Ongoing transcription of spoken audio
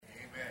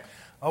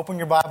Open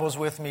your Bibles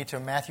with me to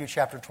Matthew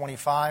chapter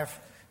 25.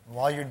 And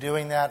while you're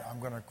doing that,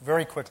 I'm going to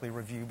very quickly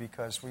review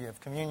because we have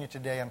communion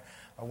today and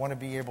I want to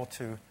be able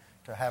to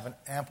have an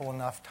ample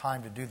enough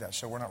time to do that.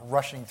 So we're not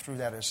rushing through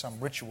that as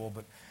some ritual,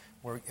 but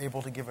we're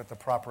able to give it the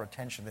proper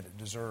attention that it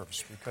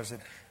deserves because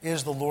it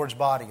is the Lord's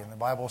body. And the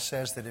Bible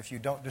says that if you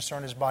don't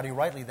discern His body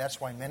rightly,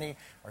 that's why many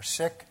are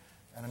sick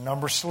and a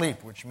number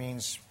sleep, which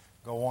means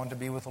go on to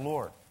be with the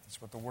Lord.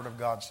 That's what the Word of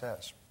God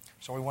says.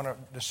 So we want to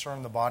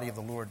discern the body of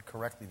the Lord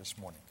correctly this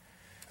morning.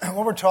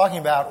 What we're talking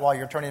about while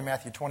you're turning to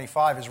Matthew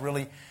 25 is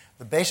really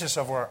the basis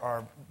of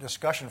our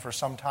discussion for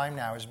some time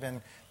now has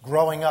been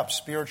growing up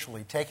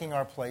spiritually, taking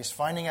our place,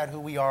 finding out who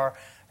we are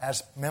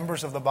as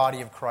members of the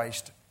body of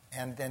Christ,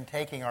 and then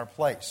taking our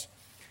place.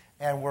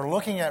 And we're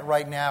looking at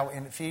right now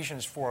in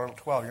Ephesians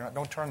 4:12.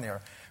 Don't turn there.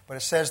 But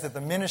it says that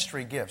the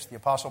ministry gifts, the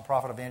apostle,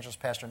 prophet,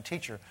 evangelist, pastor, and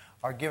teacher,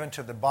 are given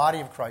to the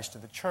body of Christ, to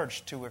the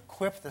church, to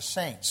equip the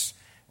saints.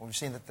 We've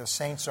seen that the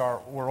saints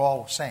we're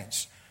all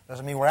saints.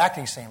 Doesn't mean we're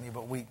acting saintly,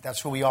 but that's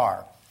who we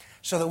are.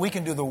 So that we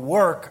can do the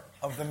work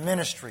of the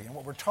ministry. And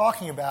what we're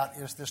talking about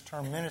is this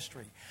term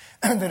ministry.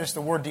 That is the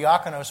word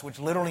diakonos, which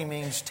literally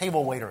means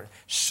table waiter,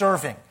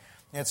 serving.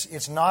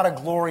 It's not a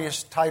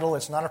glorious title.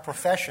 It's not a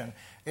profession.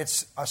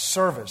 It's a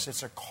service.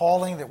 It's a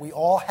calling that we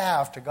all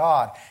have to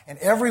God. And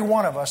every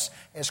one of us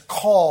is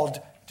called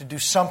to do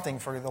something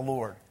for the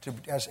Lord,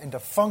 and to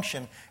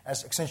function.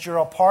 Since you're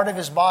a part of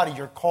His body,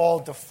 you're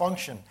called to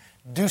function,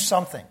 do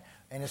something.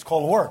 And it's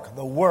called work,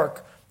 the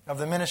work of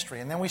the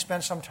ministry. And then we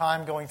spent some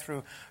time going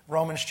through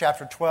Romans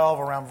chapter 12,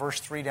 around verse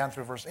 3 down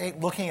through verse 8,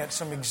 looking at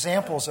some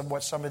examples of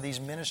what some of these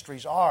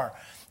ministries are.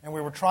 And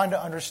we were trying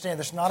to understand,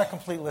 there's not a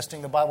complete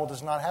listing. The Bible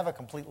does not have a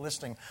complete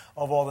listing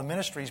of all the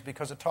ministries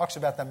because it talks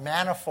about the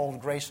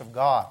manifold grace of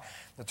God.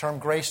 The term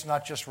grace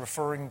not just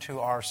referring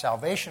to our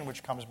salvation,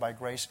 which comes by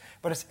grace,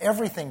 but it's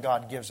everything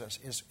God gives us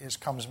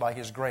comes by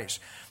His grace.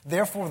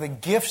 Therefore, the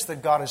gifts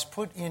that God has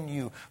put in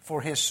you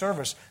for His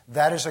service,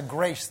 that is a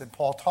grace that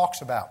Paul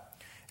talks about.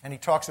 And he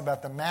talks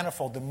about the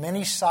manifold, the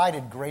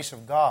many-sided grace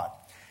of God.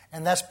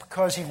 And that's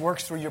because He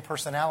works through your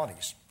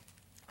personalities.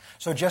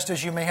 So just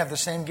as you may have the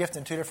same gift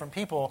in two different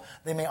people,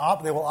 they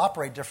will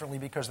operate differently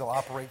because they'll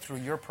operate through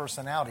your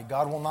personality.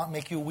 God will not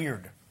make you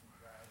weird.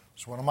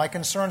 So one of my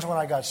concerns when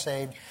I got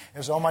saved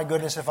is, oh my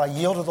goodness, if I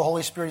yield to the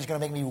Holy Spirit, He's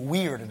going to make me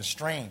weird and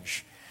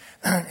strange.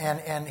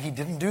 And He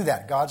didn't do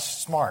that. God's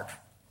smart.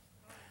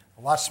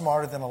 A lot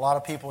smarter than a lot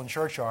of people in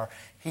church are.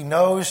 He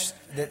knows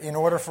that in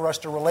order for us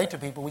to relate to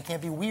people, we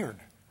can't be weird.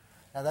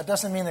 Now, that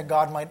doesn't mean that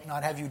God might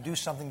not have you do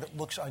something that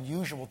looks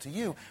unusual to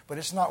you, but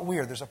it's not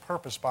weird. There's a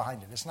purpose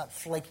behind it. It's not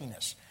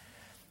flakiness.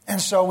 And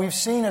so we've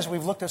seen, as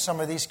we've looked at some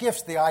of these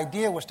gifts, the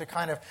idea was to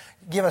kind of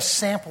give a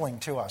sampling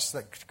to us.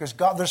 Because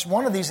there's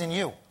one of these in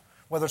you.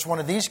 Whether it's one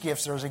of these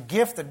gifts, there's a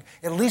gift,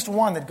 at least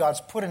one that God's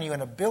put in you,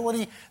 an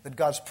ability that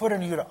God's put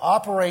in you to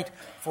operate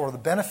for the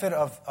benefit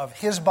of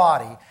His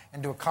body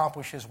and to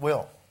accomplish His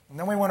will. And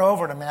then we went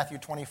over to Matthew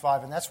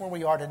 25, and that's where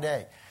we are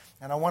today.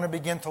 And I want to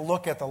begin to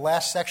look at the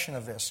last section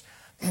of this.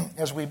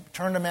 As we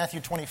turn to Matthew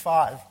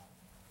 25,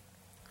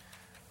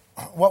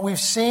 what we've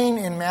seen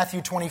in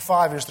Matthew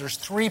 25 is there's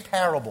three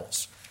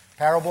parables.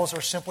 Parables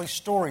are simply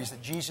stories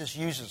that Jesus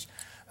uses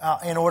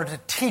in order to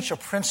teach a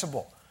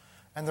principle.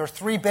 And there are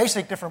three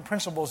basic different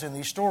principles in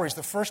these stories.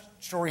 The first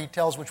story He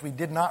tells, which we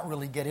did not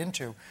really get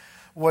into,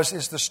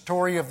 is the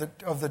story of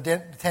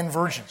the 10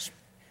 virgins.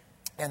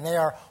 And they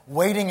are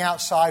waiting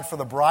outside for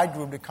the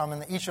bridegroom to come,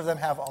 and each of them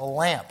have a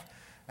lamp.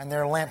 And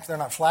they're lamps, they're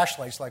not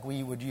flashlights like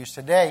we would use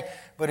today,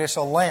 but it's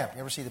a lamp. You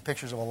ever see the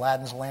pictures of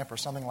Aladdin's lamp or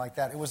something like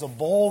that? It was a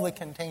bowl that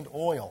contained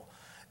oil,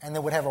 and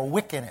that would have a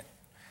wick in it.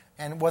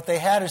 And what they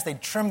had is they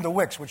trimmed the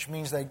wicks, which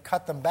means they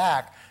cut them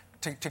back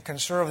to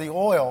conserve the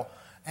oil.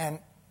 And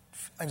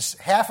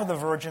half of the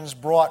virgins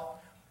brought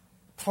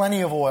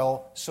plenty of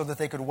oil so that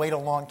they could wait a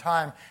long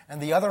time,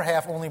 and the other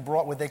half only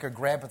brought what they could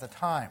grab at the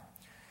time.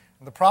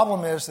 And the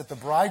problem is that the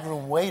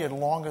bridegroom waited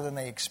longer than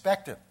they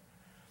expected.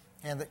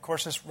 And, of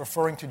course, it's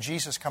referring to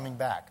Jesus coming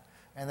back.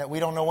 And that we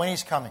don't know when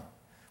He's coming.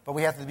 But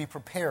we have to be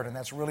prepared. And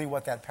that's really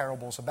what that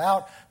parable is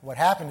about. What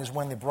happened is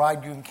when the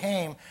bridegroom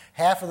came,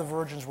 half of the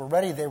virgins were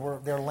ready.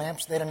 Their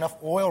lamps, they had enough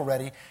oil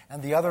ready.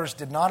 And the others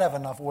did not have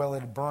enough oil. It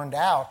had burned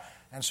out.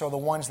 And so the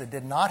ones that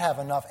did not have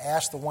enough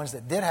asked the ones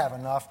that did have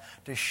enough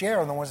to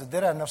share. And the ones that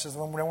did have enough said,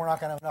 well, we're not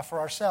going to have enough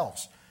for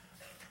ourselves.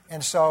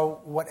 And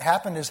so what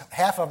happened is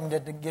half of them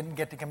didn't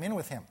get to come in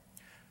with Him.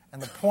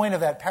 And the point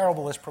of that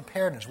parable is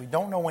preparedness. We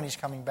don't know when He's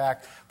coming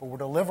back, but we're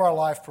to live our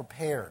life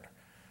prepared.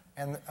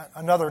 And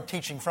another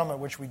teaching from it,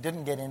 which we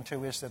didn't get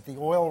into, is that the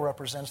oil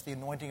represents the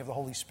anointing of the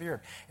Holy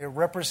Spirit. It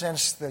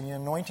represents the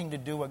anointing to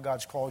do what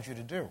God's called you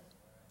to do.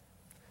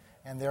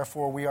 And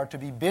therefore, we are to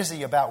be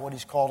busy about what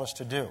He's called us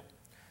to do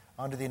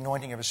under the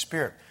anointing of His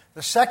Spirit.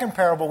 The second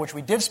parable, which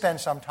we did spend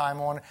some time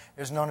on,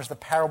 is known as the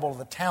parable of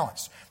the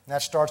talents. And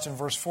that starts in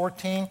verse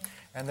 14.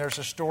 And there's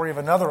a story of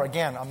another,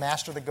 again, a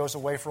master that goes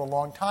away for a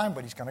long time,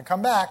 but he's going to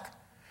come back.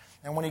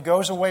 And when he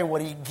goes away,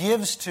 what he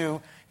gives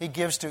to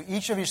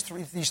each of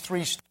these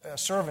three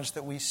servants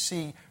that we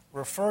see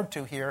referred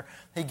to here.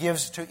 He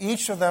gives to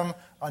each of them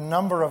a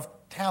number of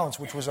talents,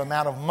 which was an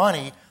amount of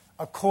money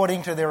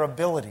according to their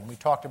ability. We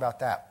talked about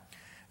that.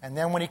 And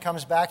then when he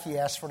comes back, he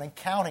asks for an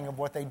accounting of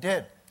what they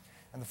did.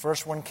 And the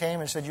first one came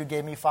and said, you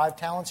gave me 5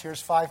 talents,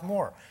 here's 5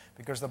 more.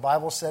 Because the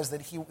Bible says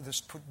that the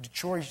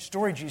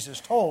story Jesus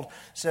told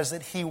says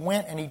that he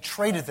went and he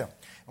traded them.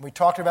 And we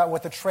talked about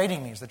what the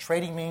trading means. The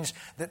trading means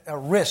that a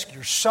risk.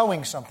 You're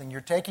sowing something.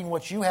 You're taking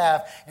what you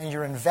have and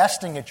you're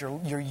investing it.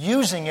 You're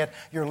using it.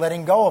 You're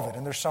letting go of it.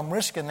 And there's some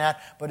risk in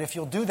that. But if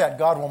you'll do that,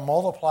 God will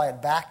multiply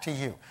it back to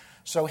you.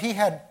 So he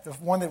had, the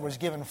one that was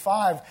given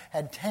 5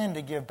 had 10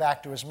 to give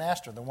back to his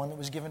master. The one that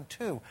was given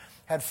 2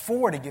 had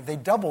 4 to give. They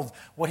doubled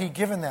what he'd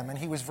given them, and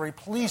he was very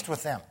pleased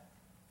with them.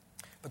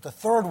 But the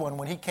third one,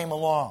 when he came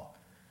along,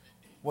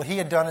 what he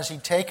had done is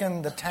he'd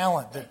taken the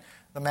talent that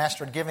the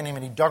master had given him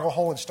and he dug a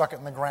hole and stuck it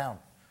in the ground.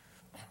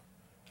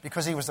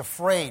 Because he was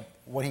afraid.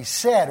 What he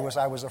said was,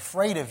 I was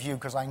afraid of you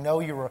because I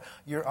know you're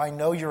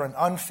an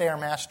unfair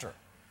master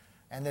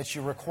and that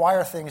you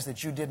require things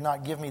that you did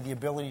not give me the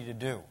ability to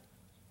do.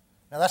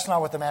 Now, that's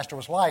not what the master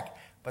was like,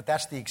 but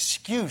that's the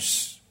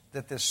excuse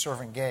that this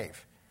servant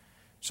gave.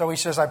 So he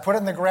says, I put it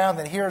in the ground,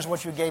 and here's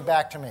what you gave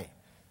back to me.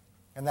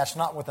 And that's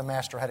not what the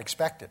master had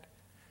expected.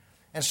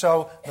 And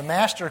so the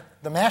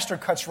master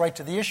cuts right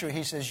to the issue.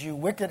 He says, you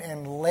wicked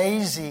and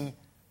lazy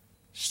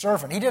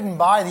servant. He didn't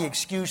buy the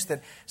excuse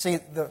that, see,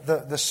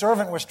 the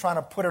servant was trying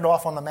to put it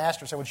off on the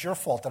master and say, well, it's your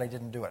fault that I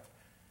didn't do it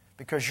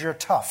because you're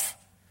tough.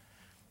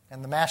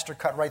 And the master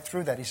cut right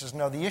through that. He says,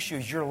 no, the issue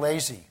is you're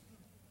lazy.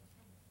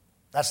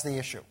 That's the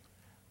issue.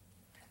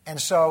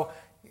 And so,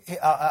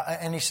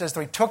 and he says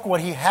that he took what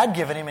he had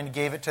given him and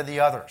gave it to the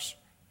others.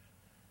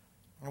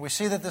 And we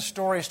see that this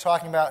story is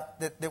talking about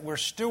that we're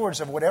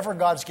stewards of whatever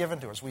God's given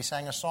to us. We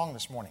sang a song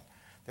this morning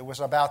that was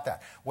about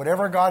that.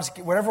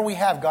 Whatever we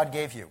have, God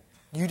gave you.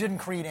 You didn't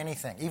create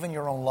anything, even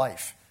your own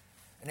life.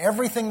 And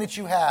everything that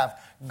you have,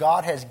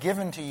 God has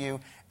given to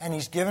you, and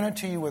He's given it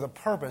to you with a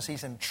purpose.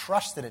 He's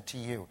entrusted it to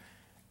you.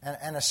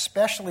 And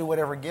especially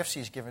whatever gifts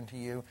He's given to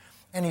you.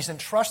 And He's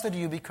entrusted to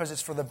you because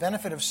it's for the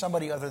benefit of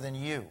somebody other than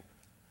you.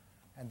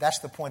 And that's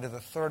the point of the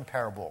third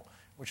parable,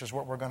 which is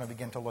what we're going to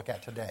begin to look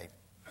at today.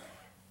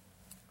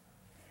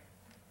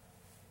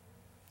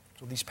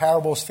 So these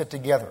parables fit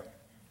together.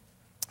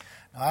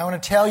 Now I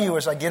want to tell you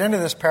as I get into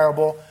this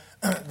parable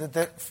that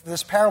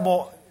this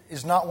parable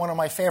is not one of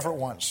my favorite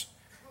ones.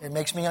 It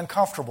makes me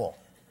uncomfortable.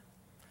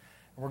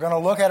 We're going to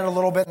look at it a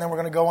little bit and then we're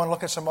going to go on and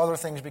look at some other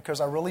things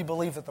because I really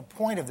believe that the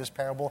point of this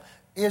parable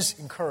is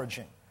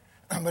encouraging.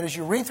 But as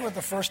you read through it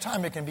the first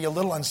time, it can be a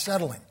little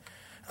unsettling.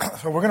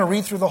 So we're going to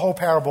read through the whole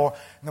parable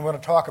and then we're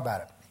going to talk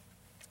about it.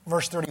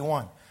 Verse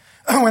 31.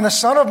 When the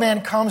Son of Man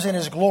comes in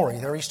His glory,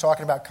 there he's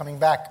talking about coming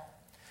back,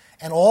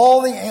 and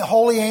all the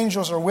holy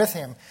angels are with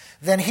Him,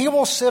 then He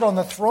will sit on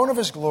the throne of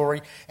His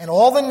glory, and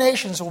all the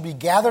nations will be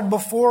gathered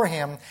before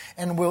Him,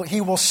 and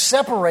He will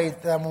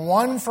separate them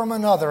one from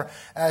another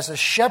as a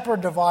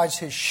shepherd divides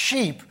his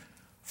sheep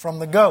from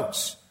the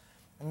goats.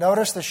 And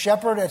notice the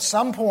shepherd at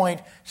some point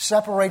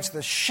separates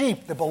the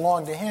sheep that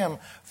belong to him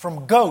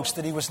from goats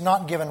that he was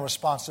not given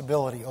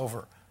responsibility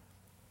over.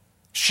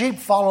 Sheep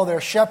follow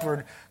their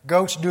shepherd,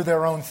 goats do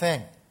their own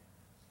thing.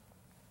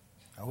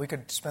 Now, we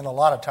could spend a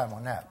lot of time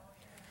on that.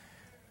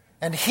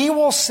 And He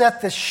will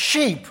set the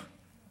sheep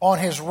on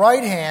His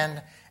right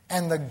hand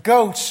and the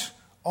goats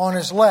on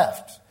His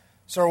left.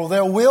 So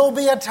there will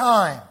be a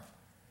time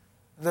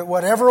that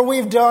whatever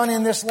we've done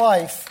in this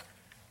life,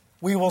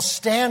 we will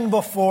stand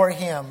before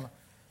Him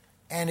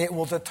and it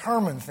will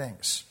determine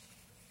things.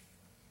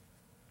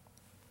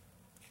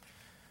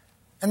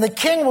 And the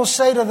King will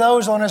say to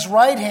those on His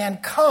right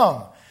hand,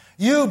 come,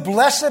 you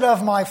blessed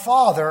of my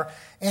Father,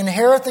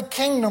 inherit the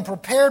kingdom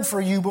prepared for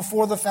you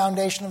before the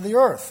foundation of the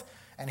earth.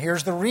 And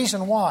here's the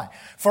reason why.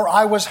 For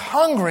I was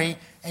hungry,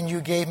 and you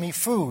gave me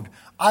food.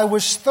 I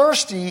was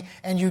thirsty,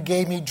 and you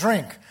gave me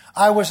drink.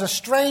 I was a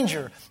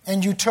stranger,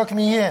 and you took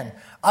me in.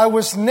 I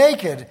was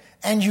naked,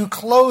 and you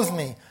clothed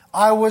me.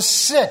 I was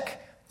sick,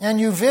 and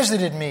you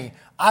visited me.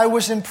 I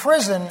was in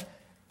prison,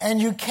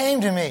 and you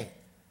came to me.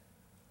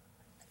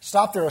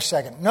 Stop there a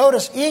second.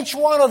 Notice each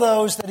one of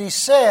those that he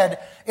said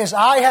is,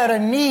 I had a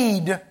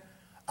need,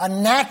 a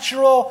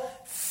natural,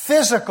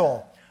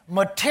 physical,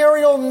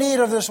 material need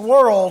of this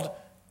world,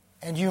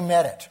 and you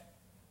met it.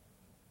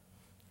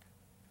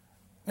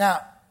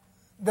 Now,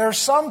 there are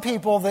some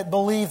people that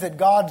believe that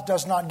God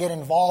does not get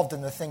involved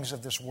in the things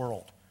of this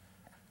world.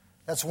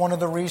 That's one of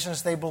the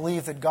reasons they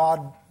believe that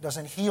God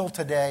doesn't heal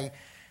today,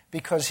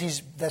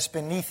 because that's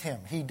beneath Him.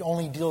 He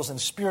only deals in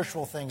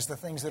spiritual things, the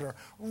things that are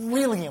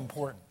really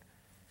important.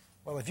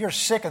 Well, if you're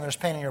sick and there's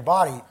pain in your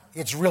body,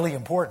 it's really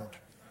important.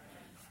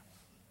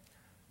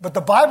 But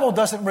the Bible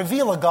doesn't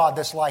reveal a God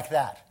that's like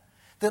that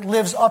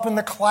lives up in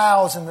the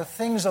clouds and the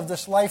things of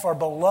this life are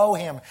below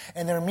Him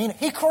and they're mean.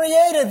 He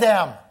created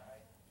them.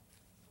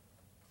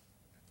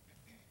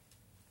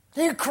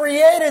 He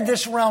created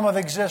this realm of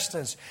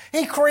existence.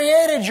 He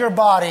created your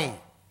body.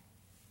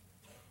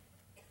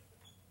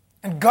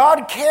 And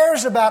God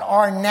cares about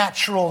our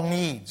natural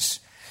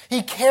needs.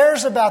 He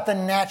cares about the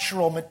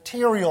natural,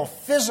 material,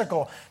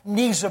 physical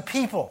needs of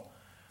people.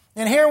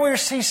 And here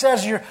he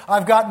says,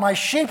 I've got my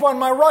sheep on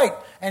my right,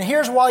 and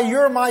here's why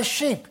you're my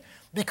sheep.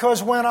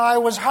 Because when I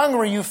was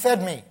hungry, you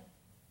fed me.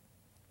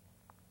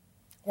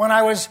 When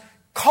I was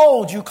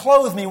cold, you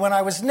clothed me. When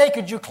I was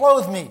naked, you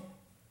clothed me.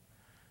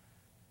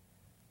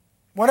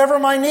 Whatever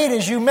my need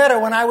is, you met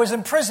it. When I was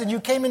in prison, you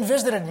came and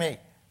visited me.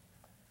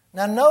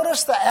 Now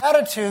notice the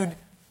attitude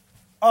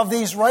of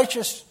these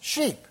righteous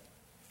sheep.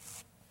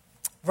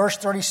 Verse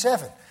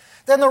 37.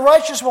 Then the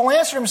righteous will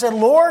answer him and say,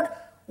 Lord,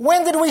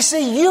 when did we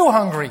see you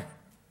hungry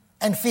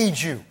and feed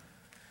you?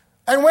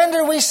 And when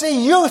did we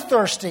see you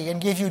thirsty and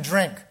give you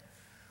drink?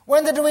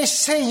 When did we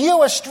see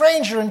you a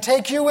stranger and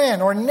take you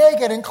in, or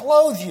naked and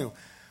clothe you?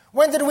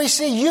 When did we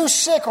see you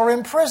sick or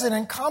in prison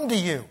and come to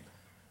you?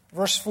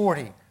 Verse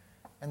 40.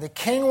 And the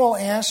king will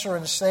answer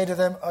and say to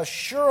them,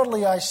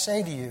 assuredly I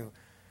say to you,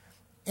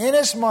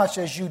 inasmuch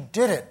as you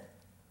did it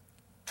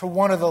to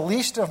one of the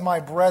least of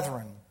my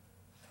brethren,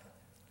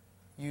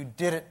 you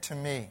did it to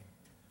me.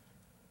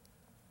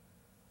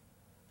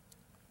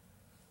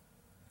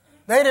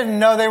 They didn't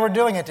know they were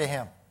doing it to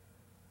him.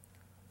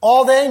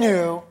 All they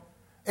knew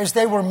is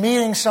they were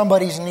meeting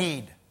somebody's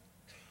need.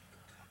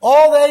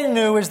 All they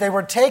knew is they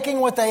were taking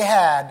what they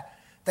had.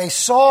 They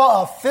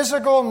saw a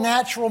physical,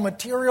 natural,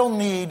 material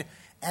need,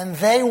 and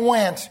they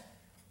went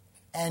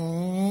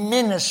and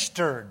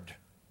ministered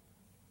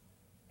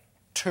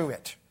to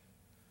it.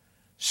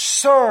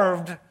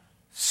 Served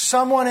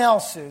someone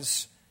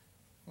else's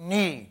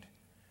need.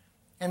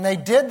 And they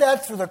did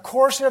that through the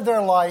course of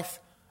their life,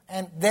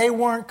 and they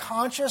weren't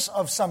conscious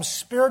of some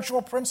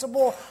spiritual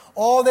principle.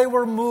 All they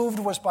were moved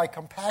was by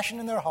compassion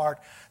in their heart.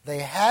 They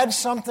had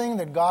something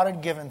that God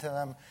had given to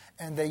them,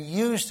 and they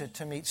used it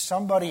to meet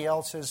somebody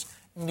else's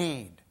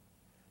need.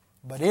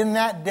 But in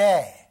that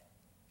day,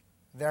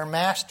 their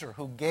master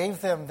who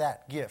gave them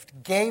that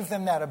gift, gave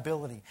them that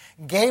ability,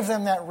 gave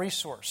them that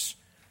resource,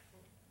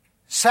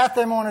 sat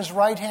them on his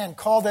right hand,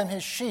 called them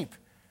his sheep.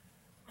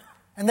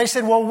 And they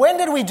said, well, when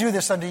did we do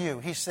this unto you?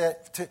 He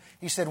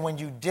said, when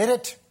you did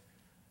it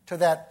to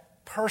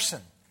that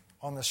person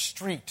on the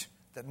street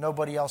that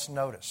nobody else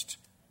noticed,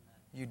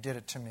 you did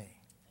it to me.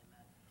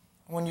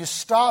 When you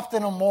stopped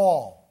in a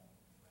mall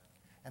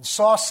and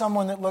saw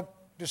someone that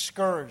looked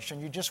discouraged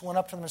and you just went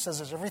up to them and says,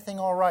 is everything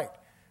all right?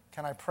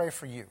 Can I pray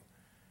for you?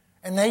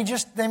 And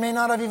they may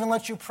not have even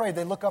let you pray.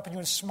 They look up at you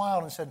and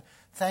smiled and said,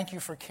 thank you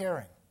for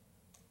caring.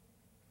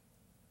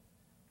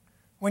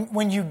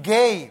 When you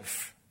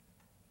gave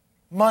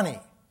money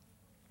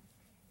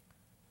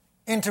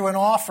into an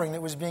offering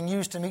that was being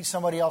used to meet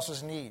somebody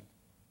else's need.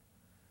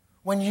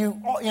 When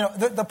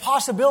the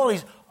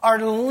possibilities are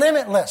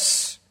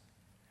limitless.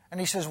 And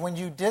he says, when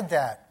you did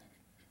that,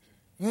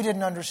 you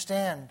didn't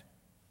understand,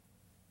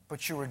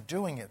 but you were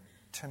doing it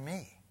to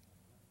me.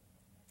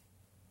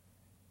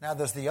 Now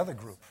there's the other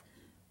group,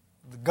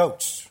 the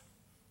goats,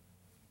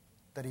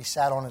 that he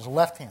sat on his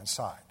left-hand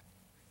side.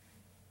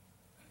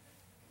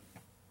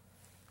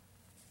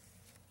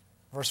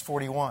 Verse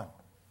 41.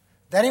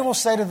 Then he will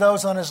say to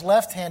those on his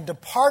left hand,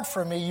 depart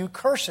from me, you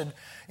cursed,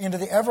 into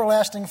the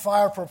everlasting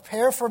fire.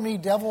 Prepare for the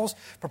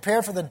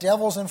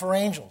devils and for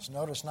angels.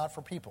 Notice, not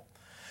for people.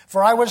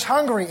 For I was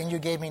hungry, and you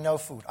gave me no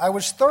food. I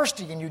was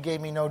thirsty, and you gave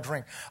me no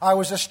drink. I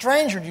was a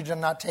stranger, and you did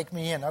not take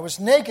me in. I was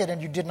naked,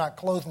 and you did not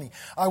clothe me.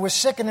 I was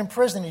sick and in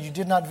prison, and you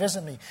did not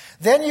visit me.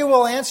 Then you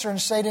will answer and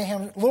say to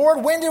him,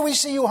 Lord, when did we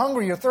see you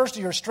hungry, or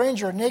thirsty, or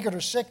stranger, or naked,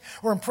 or sick,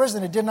 or in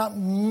prison, and did not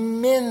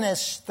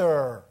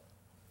minister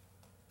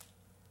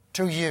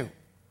to you?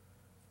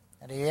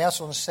 And he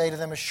also will say to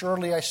them,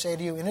 assuredly I say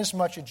to you,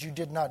 inasmuch as you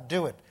did not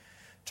do it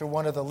to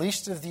one of the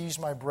least of these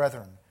my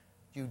brethren,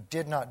 you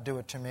did not do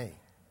it to me.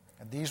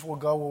 And these will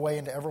go away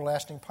into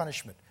everlasting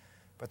punishment,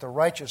 but the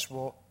righteous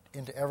will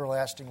into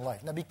everlasting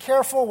life. Now be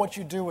careful what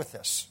you do with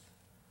this.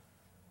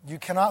 You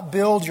cannot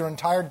build your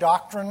entire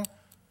doctrine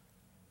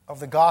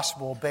of the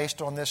gospel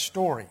based on this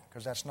story,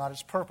 because that's not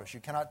its purpose. You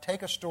cannot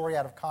take a story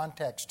out of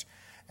context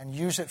and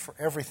use it for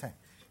everything.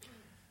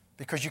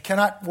 Because you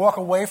cannot walk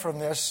away from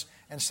this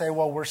and say,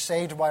 well, we're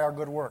saved by our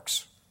good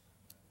works.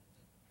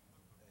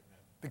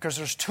 Because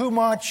there's too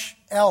much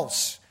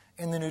else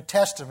in the New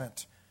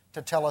Testament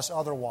to tell us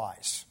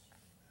otherwise.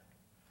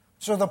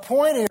 So the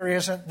point here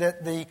is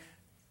that the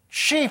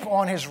sheep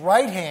on his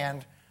right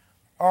hand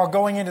are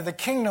going into the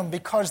kingdom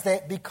because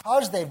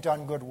they've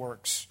done good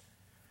works.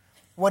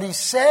 What he's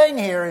saying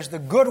here is the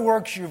good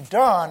works you've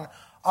done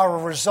are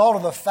a result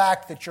of the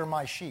fact that you're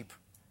my sheep.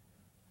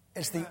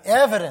 It's the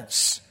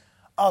evidence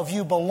of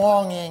you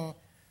belonging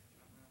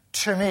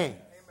to me.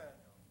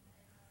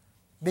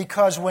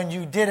 Because when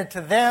you did it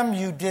to them,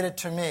 you did it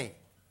to me.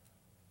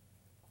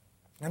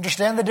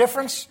 Understand the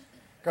difference?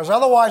 Because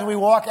otherwise we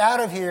walk out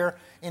of here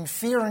in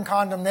fear and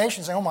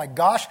condemnation, saying, oh my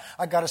gosh,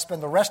 I've got to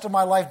spend the rest of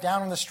my life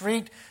down on the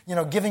street,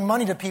 giving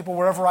money to people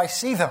wherever I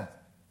see them.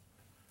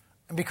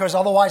 And because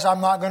otherwise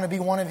I'm not going to be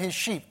one of his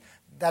sheep.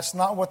 That's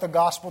not what the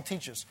gospel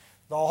teaches.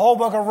 The whole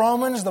book of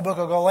Romans, the book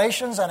of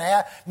Galatians, and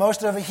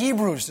most of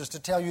Hebrews is to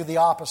tell you the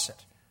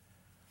opposite.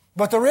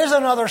 But there is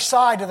another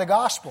side to the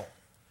gospel.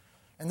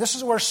 And this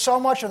is where so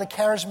much of the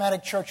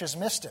charismatic church has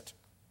missed it.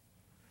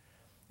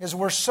 Is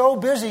we're so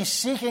busy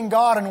seeking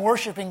God and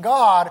worshiping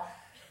God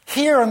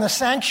here in the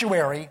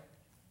sanctuary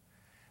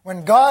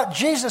when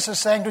Jesus is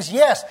saying to us,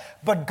 yes,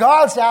 but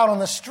God's out on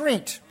the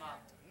street.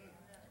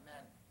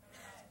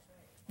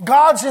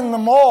 God's in the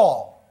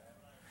mall.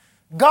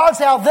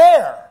 God's out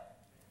there.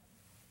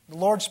 The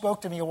Lord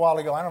spoke to me a while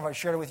ago. I don't know if I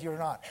shared it with you or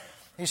not.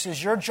 He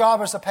says, your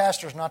job as a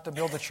pastor is not to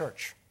build a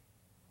church.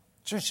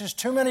 It's just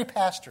too many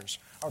pastors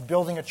are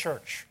building a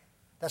church.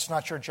 That's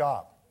not your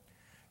job.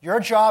 Your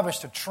job is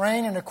to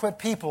train and equip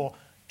people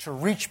to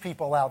reach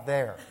people out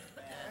there.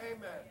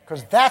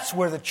 Because that's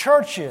where the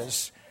church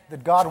is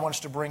that God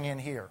wants to bring in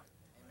here.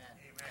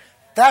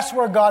 That's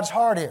where God's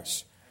heart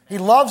is. He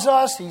loves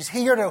us. He's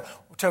here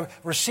to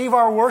receive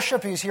our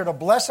worship. He's here to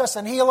bless us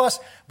and heal us.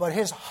 But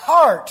His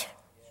heart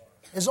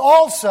is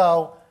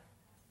also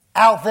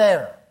out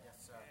there.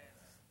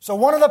 So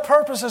one of the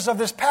purposes of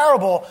this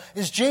parable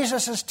is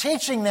Jesus is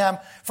teaching them,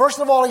 first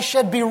of all, He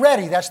said, be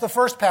ready. That's the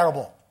first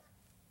parable.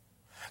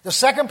 The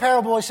second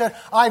parable, He said,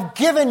 I've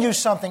given you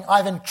something.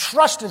 I've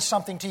entrusted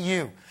something to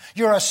you.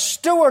 You're a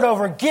steward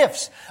over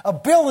gifts,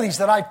 abilities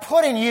that I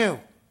put in you.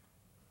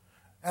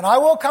 And I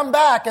will come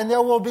back and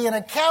there will be an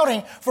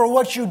accounting for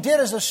what you did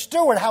as a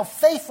steward, how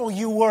faithful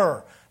you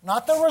were.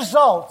 Not the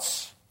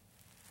results,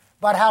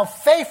 but how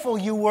faithful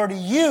you were to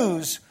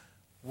use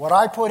what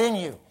I put in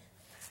you.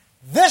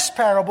 This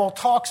parable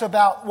talks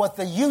about what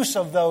the use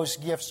of those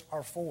gifts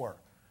are for.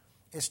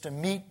 It's to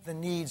meet the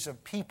needs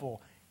of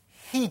people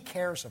He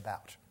cares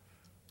about.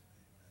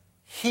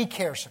 He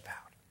cares about.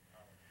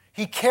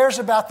 He cares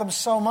about them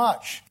so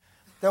much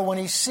that when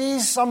He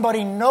sees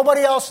somebody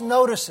nobody else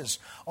notices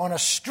on a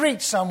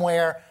street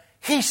somewhere,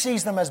 He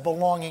sees them as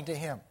belonging to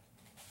Him.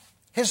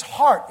 His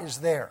heart is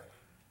there.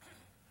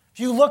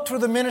 If you look through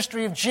the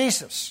ministry of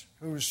Jesus,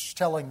 who's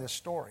telling this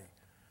story,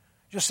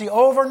 you'll see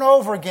over and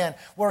over again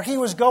where He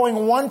was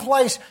going one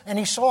place and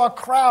He saw a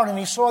crowd and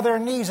He saw their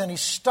needs and He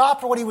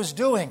stopped what He was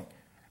doing.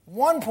 At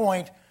one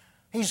point,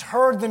 He's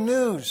heard the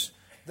news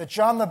that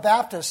John the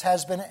Baptist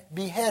has been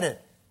beheaded.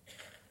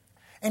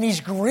 And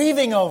He's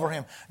grieving over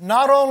him.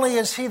 Not only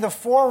is he the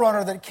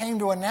forerunner that came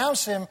to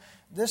announce him,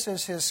 this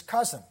is his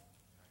cousin.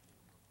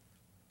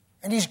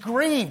 And he's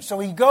grieved, so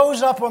he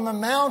goes up on the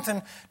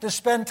mountain to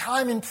spend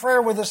time in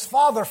prayer with his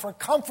Father for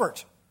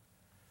comfort.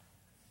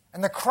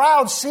 And the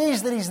crowd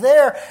sees that he's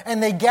there,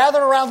 and they gather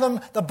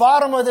around the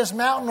bottom of this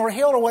mountain or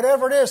hill or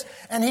whatever it is,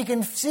 and he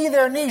can see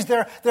their needs.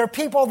 There are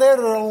people there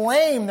that are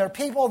lame. There are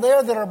people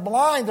there that are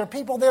blind. There are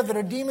people there that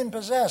are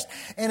demon-possessed.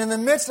 And in the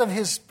midst of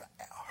his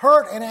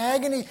hurt and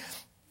agony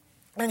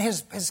and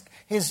his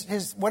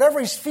whatever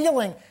he's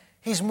feeling,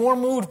 he's more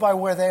moved by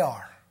where they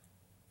are.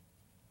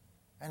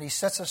 And he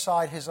sets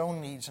aside his own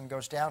needs and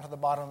goes down to the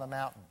bottom of the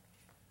mountain.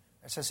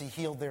 It says He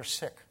healed their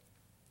sick.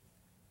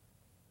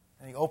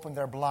 And He opened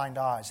their blind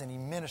eyes and He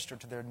ministered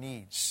to their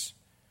needs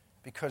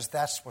because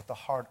that's what the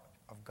heart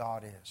of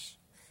God is.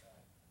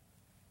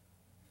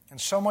 And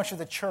so much of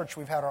the church,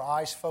 we've had our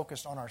eyes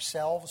focused on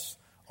ourselves,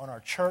 on our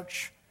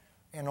church,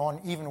 and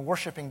on even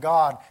worshiping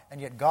God, and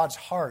yet God's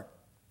heart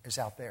is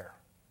out there.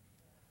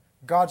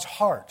 God's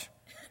heart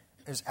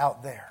is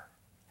out there.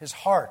 His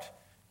heart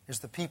is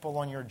the people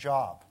on your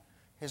job.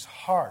 His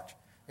heart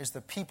is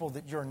the people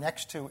that you're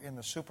next to in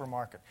the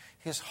supermarket.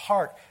 His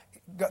heart,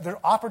 there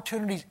are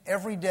opportunities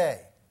every day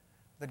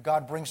that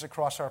God brings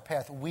across our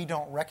path we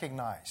don't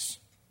recognize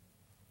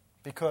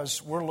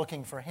because we're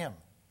looking for Him,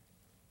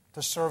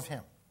 to serve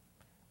Him.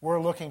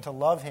 We're looking to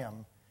love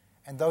Him,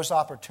 and those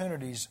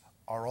opportunities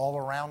are all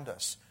around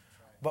us.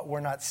 But we're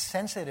not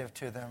sensitive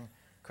to them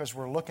because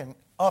we're looking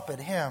up at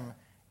Him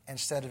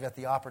instead of at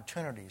the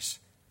opportunities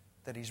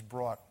that He's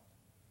brought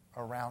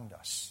around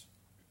us.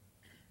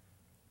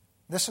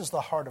 This is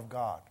the heart of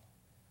God.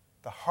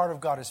 The heart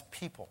of God is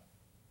people.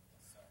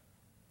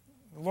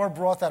 The Lord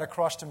brought that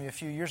across to me a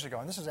few years ago.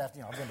 And this is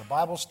after, I've been to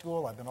Bible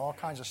school. I've been to all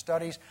kinds of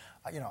studies.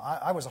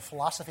 I was a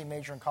philosophy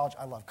major in college.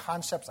 I love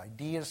concepts,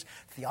 ideas,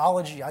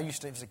 theology. I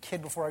used to, as a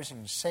kid before I was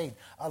even saved,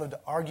 I loved to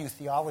argue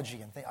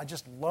theology and things. I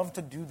just love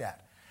to do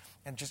that.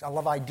 And I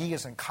love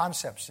ideas and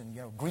concepts and,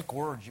 Greek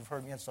words. You've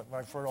heard me, it's like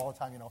I've heard all the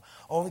time,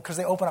 because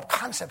they open up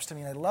concepts to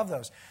me and I love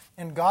those.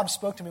 And God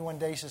spoke to me one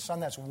day. He says, son,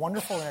 that's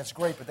wonderful and that's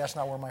great, but that's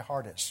not where my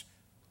heart is.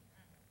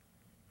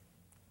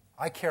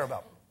 I care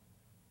about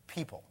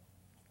people.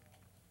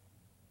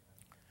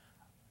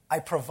 I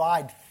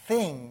provide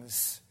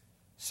things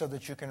so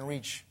that you can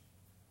reach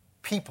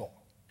people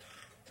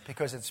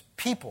because it's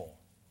people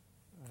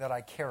that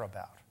I care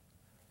about.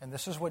 And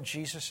this is what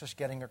Jesus is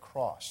getting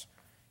across.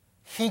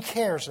 He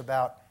cares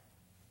about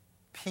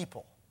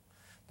people.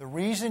 The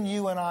reason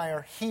you and I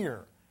are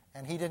here,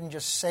 and He didn't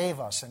just save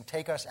us and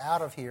take us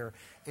out of here,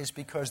 is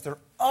because there are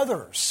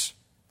others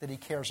that He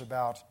cares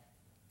about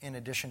in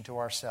addition to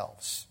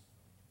ourselves.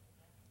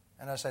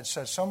 And as I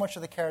said, so much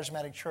of the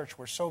charismatic church,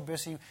 we're so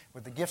busy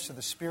with the gifts of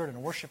the Spirit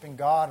and worshiping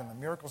God and the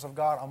miracles of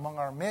God among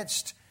our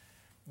midst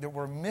that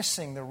we're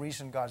missing the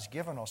reason God's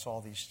given us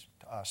all these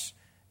to us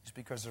is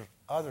because there's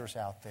others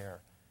out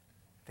there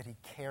that he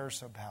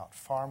cares about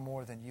far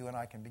more than you and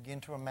I can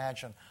begin to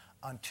imagine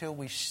until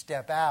we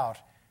step out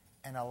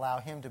and allow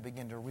him to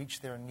begin to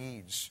reach their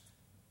needs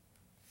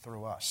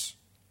through us,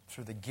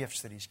 through the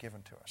gifts that he's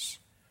given to us.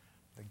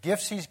 The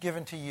gifts he's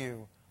given to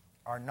you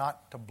are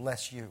not to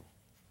bless you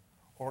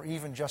or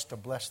even just to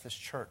bless this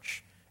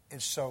church.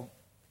 It's so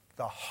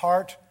the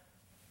heart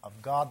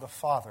of God the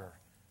Father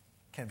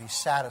can be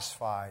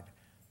satisfied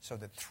so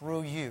that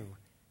through you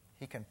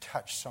he can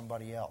touch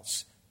somebody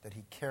else that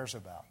he cares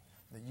about,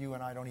 that you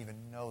and I don't even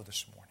know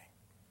this morning.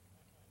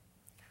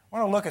 I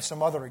want to look at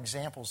some other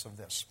examples of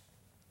this.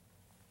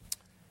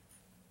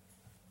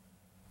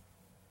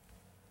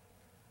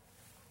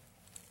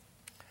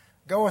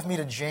 Go with me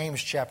to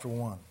James chapter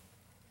 1.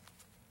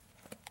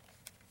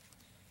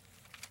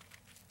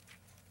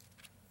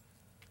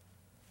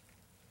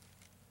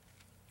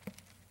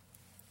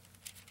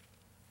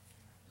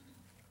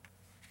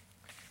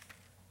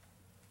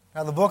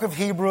 Now, the book of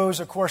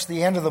Hebrews, of course,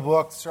 the end of the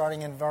book,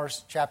 starting in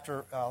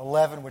chapter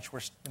 11, which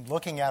we're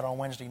looking at on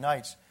Wednesday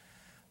nights.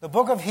 The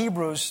book of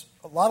Hebrews,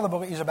 a lot of the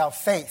book is about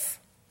faith.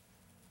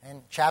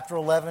 And chapter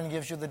 11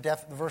 gives you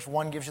verse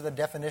 1 gives you the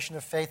definition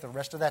of faith. The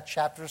rest of that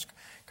chapter is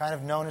kind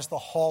of known as the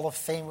Hall of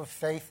Fame of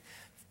Faith.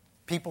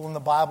 People in the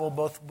Bible,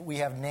 both we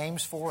have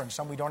names for and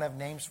some we don't have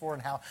names for,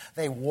 and how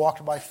they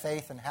walked by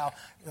faith, and how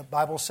the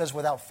Bible says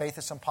without faith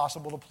it's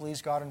impossible to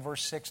please God in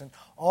verse 6, and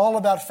all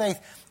about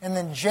faith. And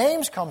then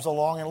James comes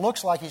along and it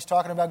looks like he's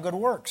talking about good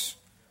works.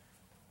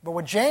 But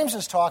what James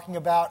is talking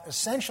about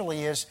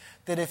essentially is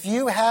that if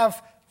you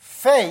have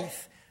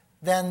faith,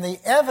 then the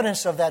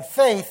evidence of that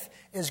faith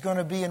is going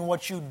to be in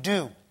what you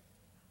do.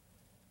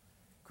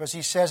 Because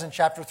he says in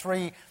chapter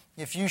 3,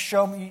 if you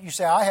show me, you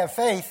say, I have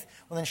faith,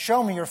 well then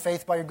show me your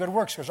faith by your good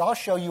works, because I'll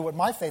show you what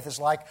my faith is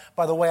like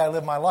by the way I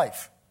live my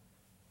life.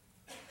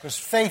 Because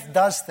faith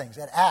does things,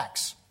 it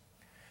acts.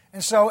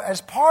 And so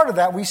as part of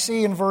that, we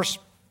see in we're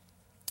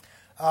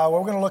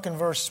going to look in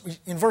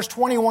verse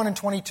 21 and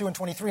 22 and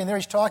 23, and there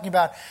he's talking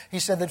about, he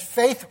said that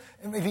faith,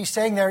 he's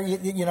saying there,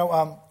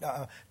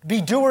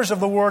 be doers of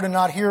the word and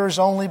not hearers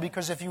only,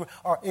 because if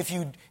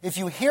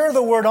you hear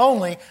the word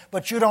only,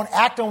 but you don't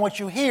act on what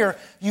you hear,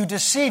 you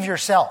deceive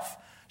yourself.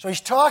 So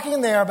he's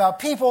talking there about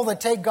people that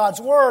take God's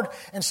word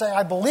and say,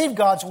 I believe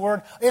God's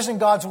word. Isn't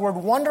God's word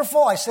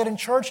wonderful? I sit in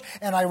church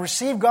and I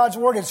receive God's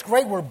word. It's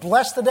great. We're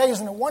blessed today.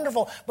 Isn't it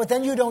wonderful? But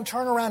then you don't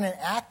turn around and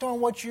act on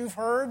what you've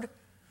heard.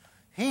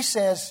 He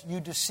says you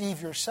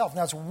deceive yourself.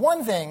 Now, it's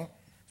one thing,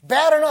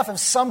 bad enough if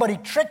somebody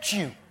tricked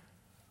you.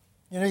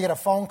 You get a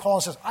phone call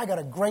and says, I got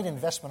a great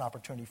investment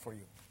opportunity for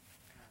you.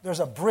 There's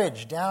a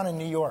bridge down in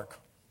New York.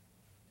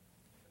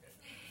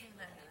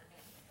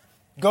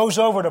 Goes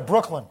over to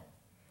Brooklyn.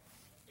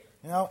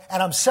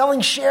 And I'm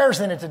selling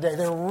shares in it today.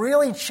 They're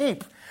really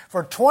cheap.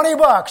 For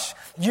 $20,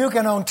 you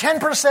can own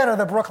 10% of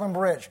the Brooklyn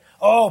Bridge.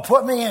 Oh,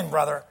 put me in,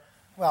 brother.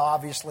 Well,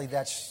 obviously,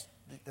 there's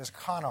a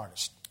con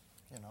artist,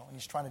 and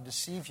he's trying to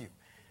deceive you.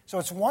 So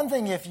it's one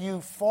thing if you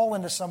fall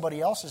into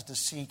somebody else's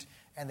deceit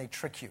and they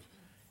trick you.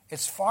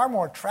 It's far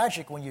more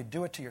tragic when you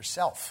do it to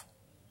yourself.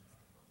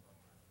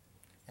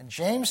 And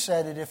James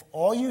said that if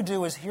all you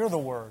do is hear the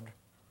word,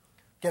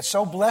 get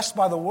so blessed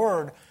by the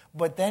word,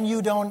 but then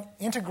you don't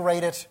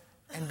integrate it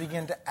and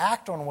begin to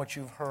act on what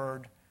you've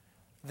heard,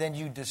 then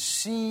you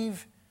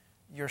deceive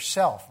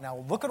yourself.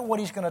 Now look at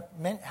what he's going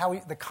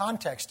to, the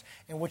context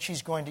in which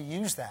he's going to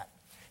use that.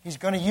 He's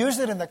going to use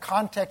it in the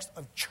context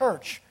of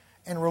church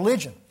and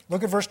religion.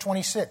 Look at verse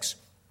 26.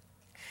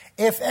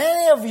 If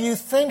any of you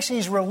thinks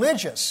he's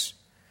religious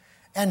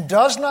and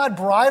does not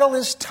bridle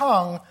his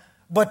tongue,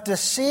 but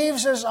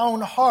deceives his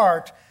own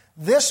heart,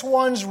 this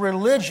one's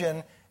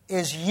religion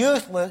is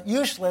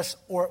useless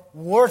or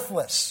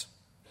worthless.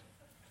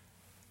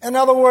 In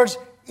other words,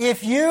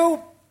 if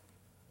you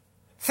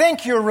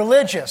think you're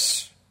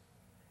religious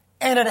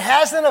and it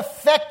hasn't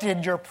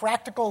affected your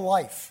practical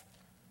life,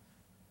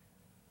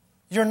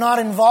 you're not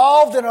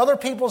involved in other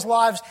people's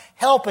lives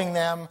helping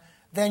them,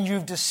 then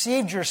you've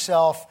deceived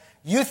yourself.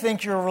 You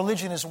think your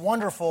religion is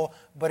wonderful,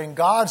 but in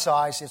God's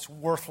eyes, it's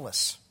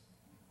worthless.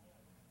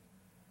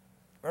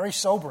 Very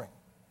sobering.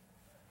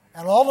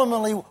 And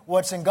ultimately,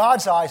 what's in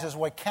God's eyes is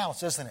what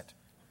counts, isn't it?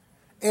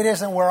 It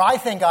isn't where I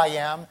think I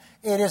am.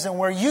 It isn't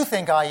where you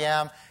think I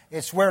am.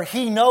 It's where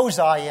He knows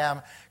I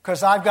am,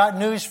 because I've got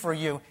news for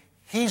you.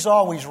 He's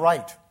always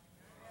right.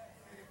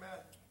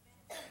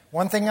 Amen.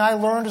 One thing I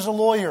learned as a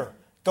lawyer,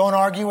 don't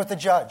argue with the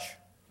judge.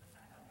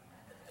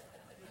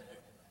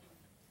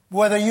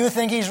 Whether you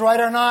think he's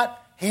right or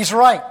not, he's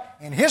right.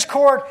 In his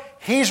court,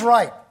 he's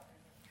right.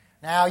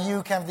 Now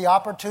you can have the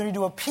opportunity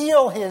to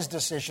appeal his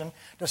decision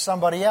to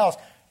somebody else,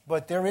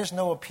 but there is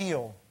no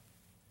appeal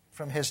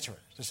from his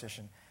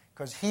decision,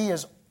 because he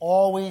is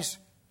always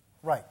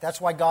right.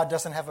 That's why God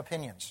doesn't have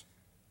opinions.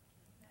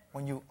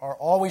 When you are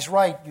always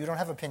right, you don't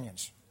have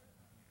opinions.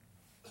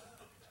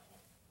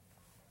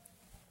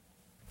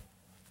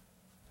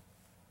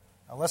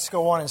 Now let's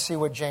go on and see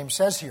what James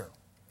says here.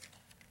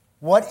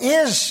 What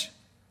is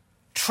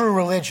true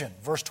religion?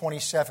 Verse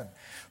 27.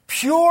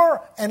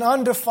 Pure and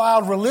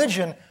undefiled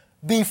religion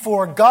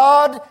before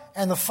God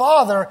and the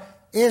Father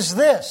is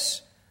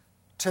this,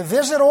 to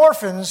visit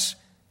orphans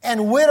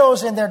and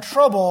widows in their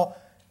trouble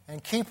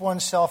and keep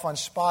oneself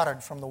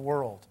unspotted from the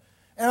world.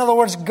 In other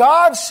words,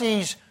 God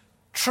sees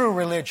true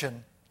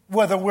religion,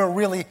 whether we're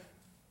really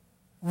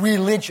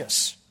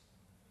religious.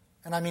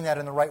 And I mean that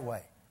in the right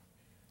way.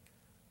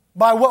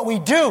 By what we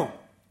do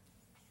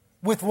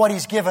with what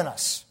He's given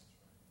us.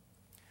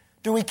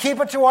 Do we keep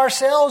it to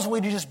ourselves? We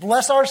just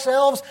bless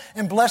ourselves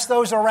and bless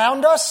those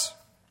around us?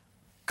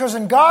 Because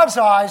in God's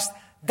eyes,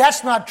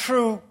 that's not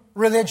true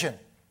religion.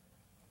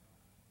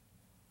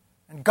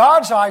 In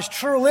God's eyes,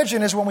 true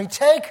religion is when we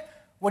take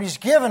what He's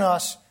given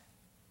us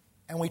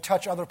and we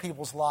touch other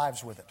people's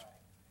lives with it,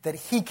 that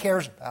He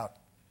cares about.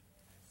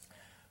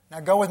 Now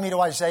go with me to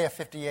Isaiah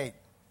 58.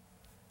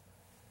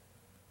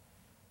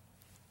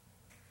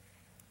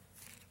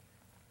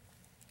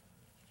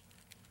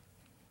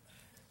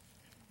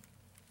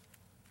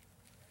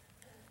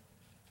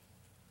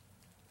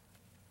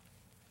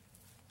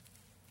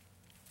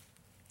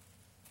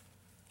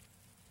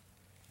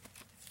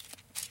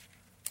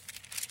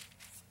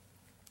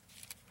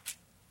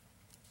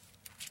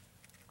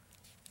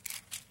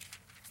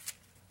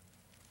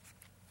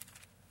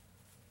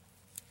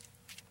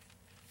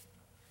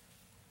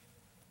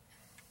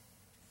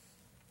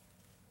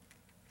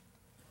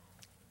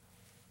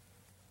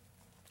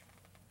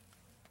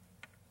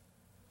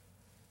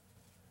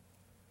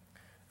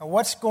 Now,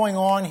 what's going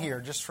on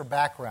here, just for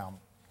background,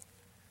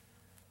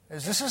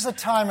 is this is a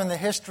time in the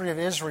history of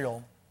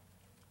Israel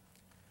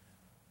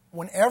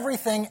when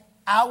everything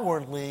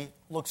outwardly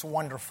looks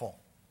wonderful.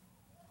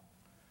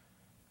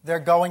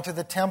 They're going to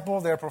the temple,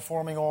 they're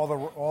performing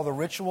all the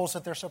rituals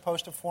that they're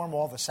supposed to perform,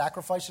 all the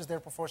sacrifices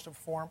they're supposed to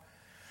perform,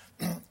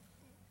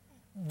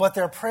 but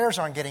their prayers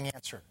aren't getting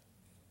answered.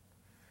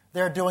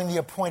 They're doing the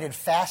appointed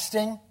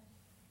fasting,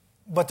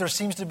 but there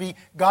seems to be,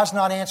 God's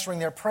not answering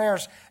their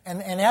prayers.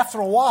 And after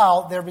a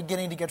while, they're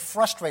beginning to get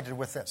frustrated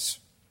with this.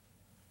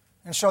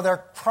 And so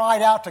they're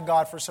cried out to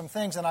God for some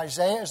things. And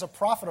Isaiah is a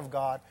prophet of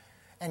God.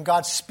 And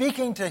God's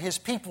speaking to His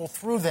people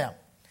through them.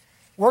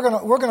 We're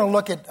going to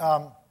look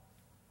at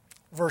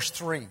verse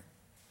 3.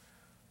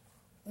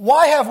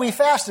 Why have we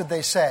fasted,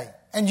 they say,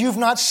 and you've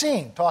not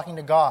seen, talking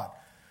to God?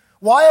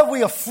 Why have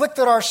we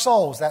afflicted our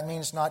souls? That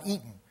means not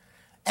eaten.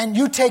 And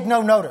you take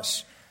no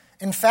notice.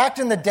 In fact,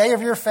 in the day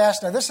of your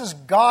fast, now this is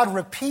God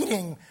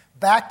repeating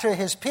back to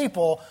His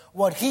people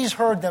what He's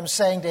heard them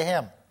saying to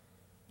Him.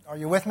 Are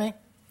you with me?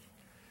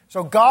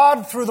 So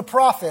God, through the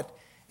prophet,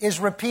 is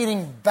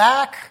repeating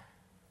back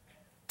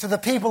to the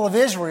people of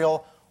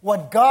Israel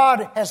what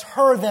God has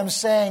heard them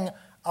saying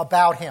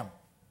about Him.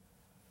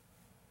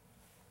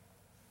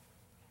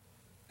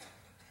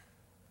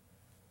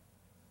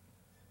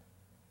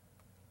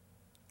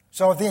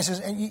 So this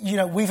is,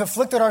 we've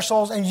afflicted our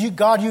souls, and you,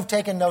 God, you've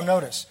taken no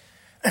notice.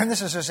 And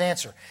this is His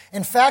answer.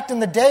 In fact, in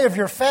the day of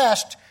your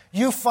fast,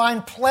 you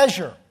find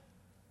pleasure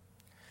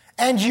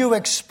and you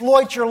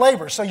exploit your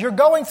labor. So you're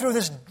going through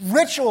this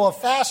ritual of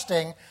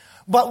fasting,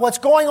 but what's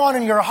going on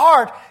in your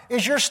heart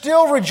is you're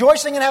still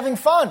rejoicing and having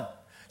fun.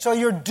 So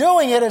you're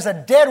doing it as a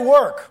dead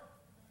work.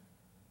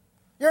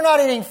 You're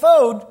not eating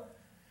food,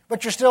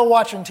 but you're still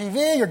watching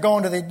TV. You're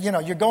going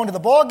to the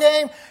ball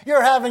game.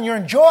 You're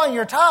enjoying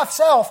your top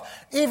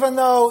self, even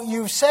though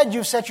you've said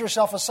you've set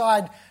yourself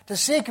aside to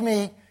seek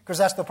Me, because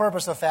that's the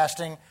purpose of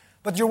fasting.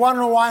 But you're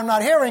wondering why I'm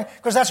not hearing,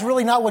 because that's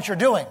really not what you're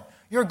doing.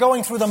 You're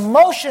going through the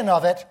motion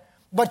of it,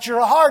 but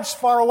your heart's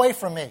far away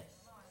from Me.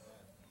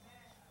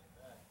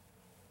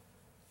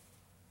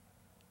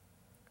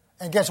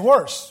 And it gets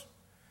worse.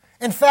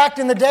 In fact,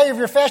 in the day of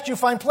your fast, you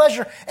find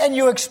pleasure, and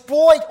you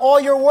exploit all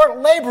your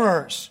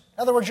laborers.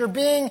 In other words, you're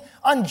being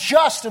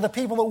unjust to the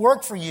people that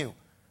work for you.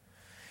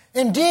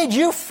 Indeed,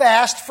 you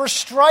fast for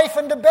strife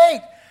and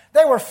debate.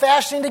 They were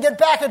fasting to get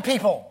back at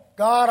people.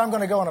 God, I'm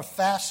going to go on a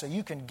fast so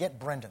you can get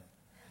Brendan.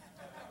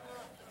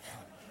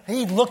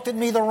 He looked at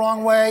me the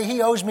wrong way.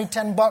 He owes me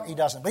 $10. He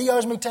doesn't, but he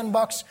owes me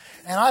 $10.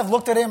 And I've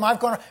looked at him.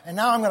 And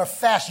now I'm going to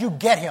fast. You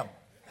get him.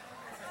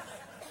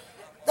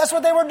 That's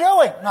what they were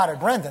doing. Not at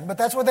Brendan, but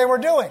that's what they were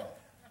doing.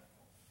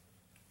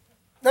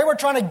 They were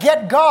trying to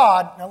get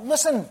God. Now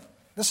listen,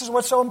 this is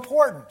what's so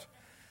important.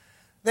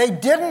 They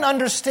didn't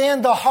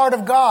understand the heart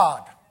of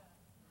God.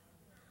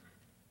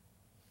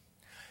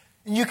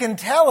 And you can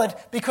tell it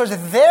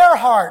because their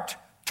heart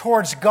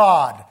towards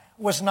God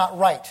was not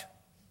right.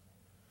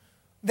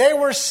 They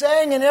were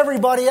saying in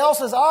everybody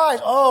else's eyes,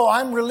 oh,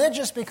 I'm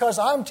religious because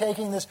I'm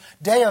taking this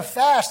day of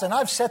fast and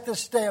I've set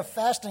this day of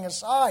fasting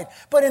aside.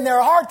 But in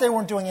their heart, they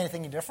weren't doing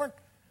anything different.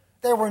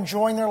 They were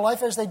enjoying their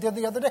life as they did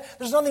the other day.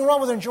 There's nothing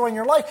wrong with enjoying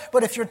your life.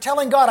 But if you're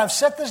telling God, I've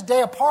set this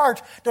day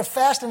apart to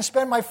fast and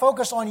spend my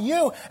focus on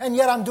You, and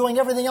yet I'm doing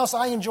everything else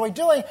I enjoy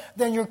doing,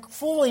 then you're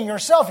fooling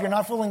yourself. You're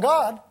not fooling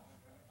God.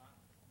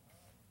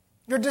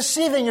 You're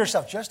deceiving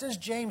yourself, just as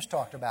James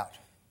talked about.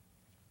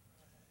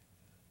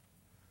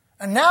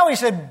 And now he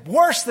said,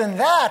 worse than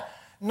that,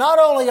 not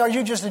only are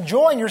you just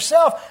enjoying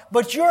yourself,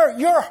 but you're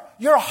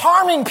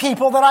harming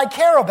people that I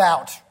care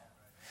about.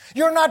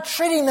 You're not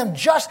treating them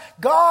just.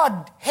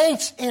 God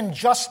hates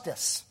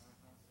injustice.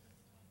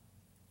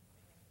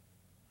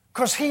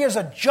 Because He is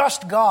a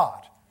just God.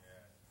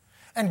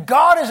 And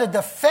God is a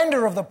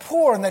defender of the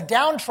poor and the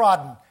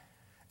downtrodden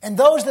and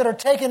those that are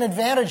taken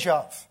advantage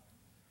of.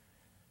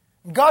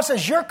 God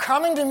says, you're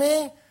coming to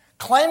me,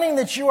 claiming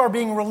that you are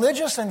being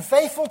religious and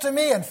faithful to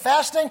me and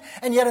fasting,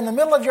 and yet in the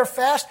middle of your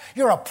fast,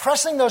 you're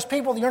oppressing those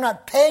people. You're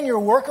not paying your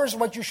workers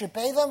what you should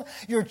pay them.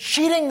 You're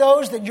cheating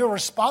those that you're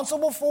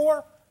responsible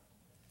for.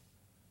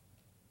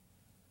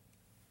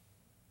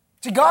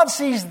 See, God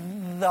sees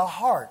the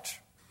heart.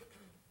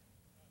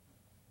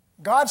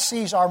 God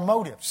sees our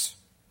motives.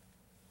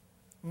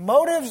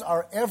 Motives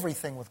are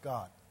everything with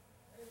God.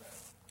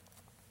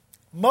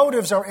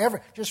 Motives are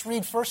everything. Just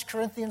read 1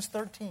 Corinthians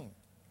 13.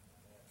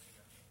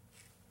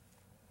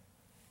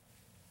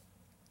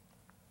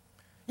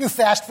 You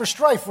fast for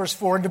strife, verse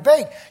 4, and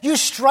debate. You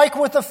strike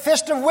with the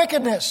fist of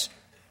wickedness.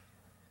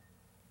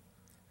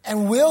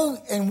 And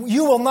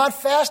you will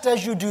not fast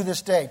as you do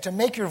this day, to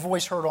make your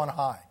voice heard on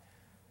high.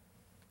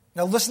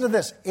 Now listen to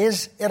this.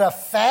 Is it a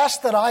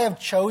fast that I have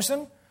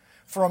chosen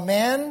for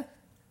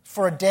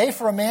a day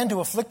for a man to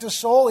afflict his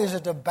soul? Is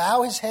it to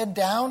bow his head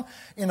down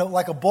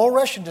like a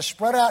bulrush and to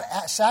spread out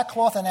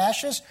sackcloth and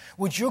ashes?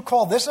 Would you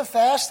call this a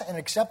fast, an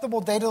acceptable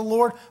day to the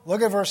Lord?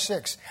 Look at verse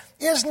 6.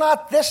 Is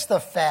not this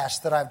the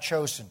fast that I've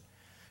chosen?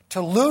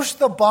 To loose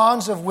the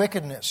bonds of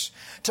wickedness,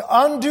 to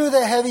undo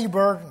the heavy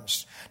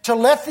burdens, to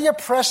let the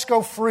oppressed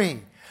go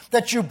free,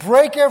 that you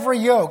break every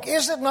yoke?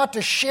 Is it not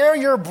to share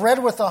your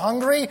bread with the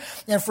hungry,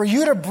 and for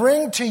you to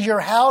bring to your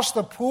house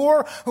the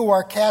poor who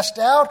are cast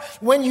out?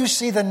 When you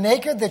see the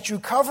naked, that you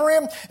cover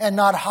him, and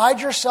not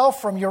hide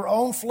yourself from your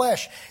own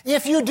flesh?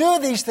 If you do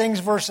these things,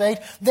 verse 8,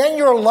 then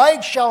your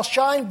light shall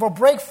shine, will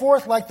break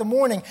forth like the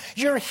morning.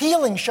 Your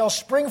healing shall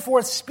spring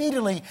forth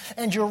speedily,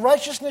 and your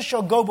righteousness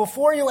shall go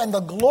before you, and the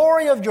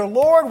glory of your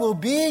Lord will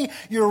be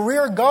your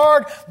rear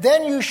guard.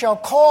 Then you shall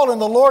call,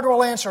 and the Lord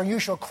will answer, and you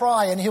shall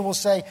cry, and He will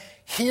say,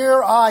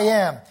 here I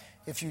am.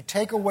 If you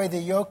take away the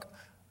yoke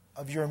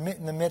of your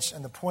in the midst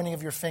and the pointing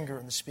of your finger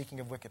and the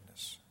speaking of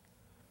wickedness.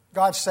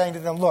 God's saying to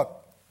them,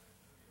 look,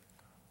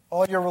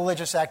 all your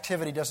religious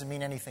activity doesn't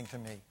mean anything to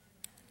me,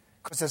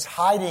 because it's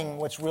hiding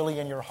what's really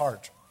in your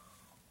heart.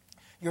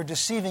 You're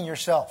deceiving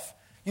yourself.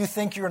 You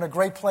think you're in a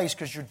great place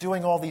because you're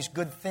doing all these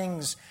good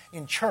things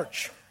in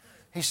church.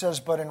 He says,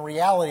 but in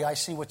reality, I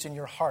see what's in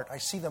your heart. I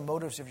see the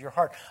motives of your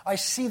heart. I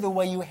see the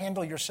way you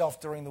handle yourself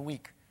during the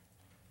week.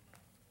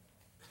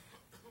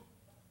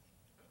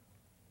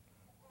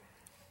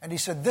 And He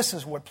said, this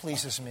is what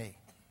pleases me.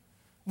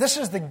 This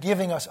is the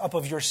giving us up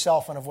of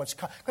yourself and of what's...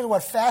 Because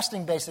what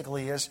fasting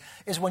basically is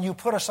when you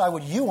put aside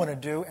what you want to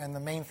do, and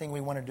the main thing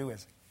we want to do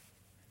is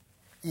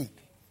eat.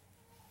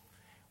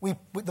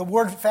 The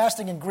word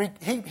fasting in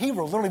Greek,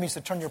 Hebrew, literally means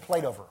to turn your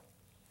plate over.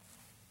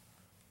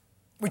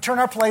 We turn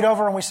our plate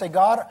over and we say,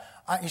 God,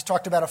 He's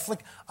talked about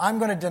afflict. I'm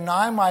going to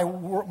deny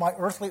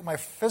my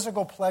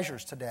physical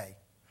pleasures today.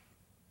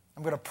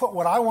 I'm going to put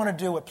what I want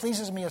to do, what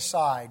pleases me,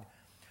 aside,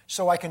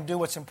 so I can do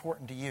what's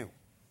important to you.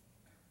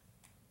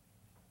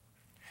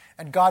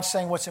 And God's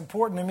saying, what's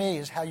important to me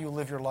is how you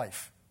live your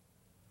life.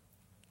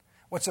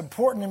 What's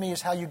important to me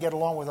is how you get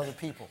along with other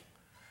people.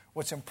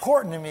 What's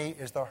important to me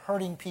is the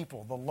hurting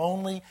people, the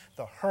lonely,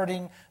 the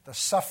hurting, the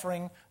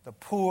suffering, the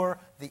poor,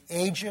 the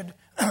aged,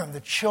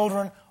 the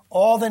children,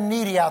 all the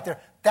needy out there.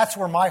 That's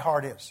where my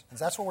heart is. And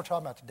that's what we're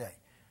talking about today.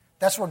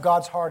 That's where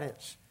God's heart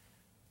is.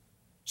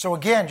 So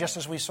again, just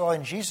as we saw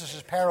in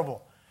Jesus'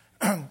 parable,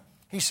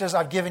 He says,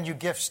 I've given you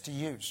gifts to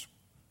use.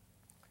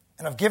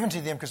 And I've given to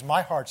them because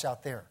my heart's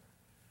out there.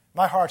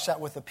 My heart's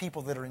out with the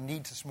people that are in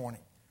need this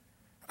morning.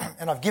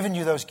 And I've given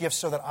you those gifts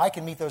so that I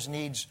can meet those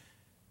needs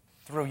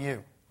through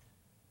you.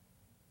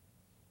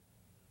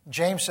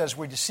 James says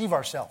we deceive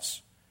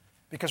ourselves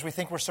because we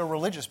think we're so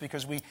religious,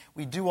 because we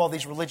do all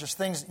these religious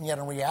things, and yet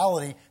in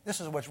reality, this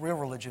is what real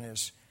religion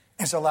is.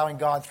 It's allowing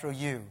God through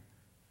you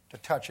to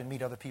touch and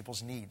meet other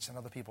people's needs and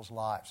other people's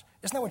lives.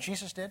 Isn't that what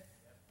Jesus did?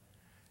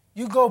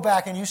 You go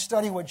back and you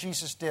study what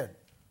Jesus did.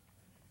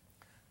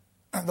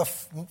 The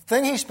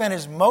thing He spent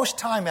His most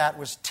time at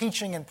was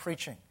teaching and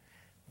preaching.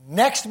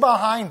 Next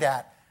behind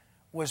that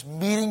was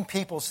meeting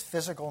people's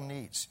physical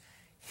needs,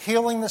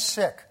 healing the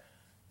sick,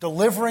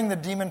 delivering the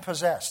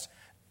demon-possessed.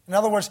 In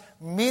other words,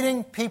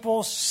 meeting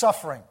people's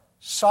suffering,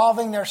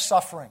 solving their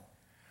suffering,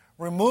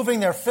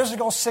 removing their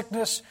physical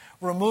sickness,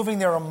 removing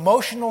their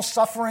emotional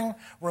suffering,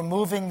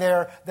 removing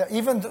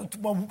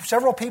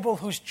several people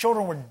whose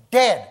children were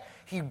dead.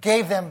 He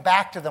gave them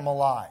back to them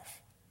alive.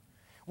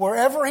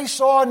 Wherever He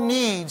saw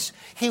needs,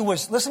 He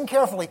was, listen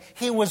carefully,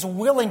 He was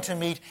willing to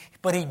meet,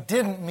 but He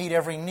didn't meet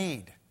every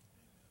need.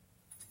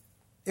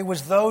 It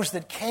was those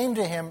that came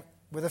to Him,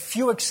 with a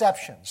few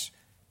exceptions,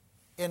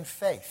 in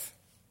faith.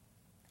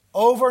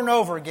 Over and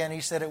over again,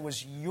 He said it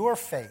was your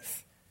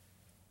faith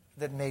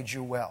that made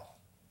you well.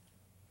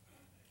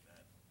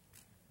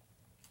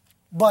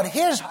 But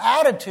His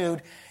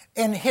attitude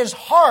and His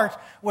heart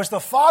was the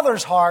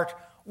Father's heart.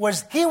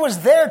 He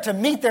was there to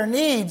meet their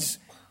needs.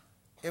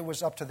 It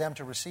was up to them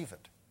to receive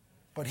it.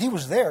 But He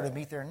was there to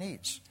meet their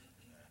needs.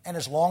 And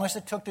as long as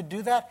it took to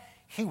do that,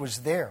 He was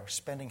there,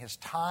 spending His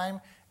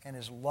time and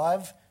His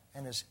love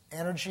and His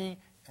energy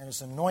and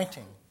His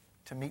anointing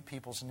to meet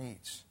people's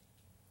needs.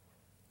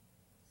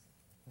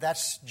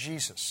 That's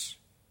Jesus,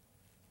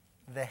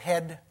 the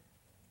head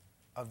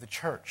of the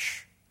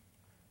church.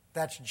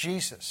 That's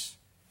Jesus,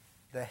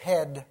 the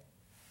head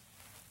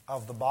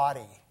of the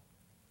body.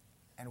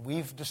 And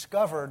we've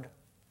discovered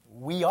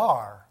we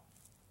are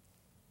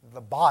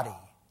the body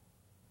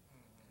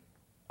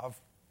of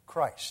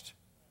Christ.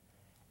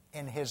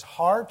 In His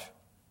heart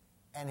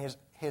and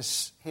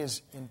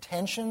his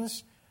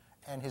intentions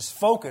and His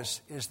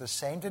focus is the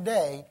same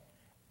today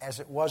as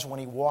it was when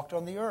He walked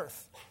on the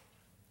earth.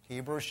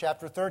 Hebrews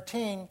chapter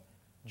 13,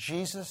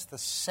 Jesus the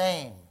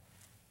same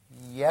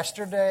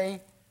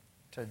yesterday,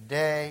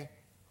 today,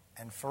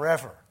 and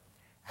forever.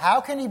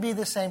 How can He be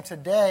the same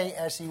today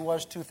as He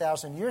was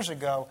 2,000 years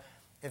ago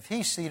if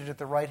He's seated at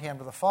the right hand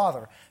of the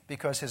Father?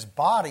 Because His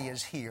body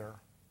is here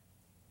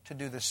to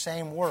do the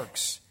same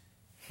works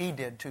He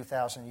did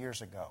 2,000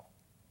 years ago.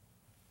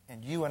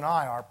 And you and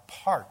I are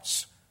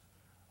parts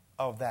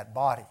of that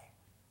body.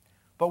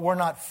 But we're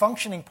not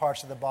functioning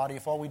parts of the body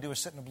if all we do is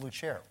sit in a blue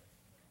chair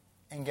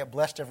and get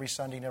blessed every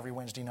Sunday and every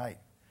Wednesday night.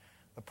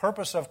 The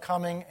purpose of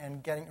coming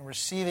and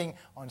receiving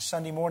on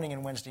Sunday morning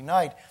and Wednesday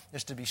night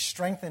is to be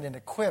strengthened and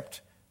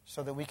equipped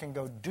so that we can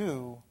go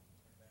do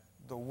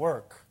the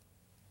work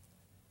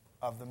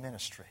of the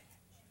ministry.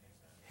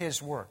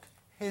 His work,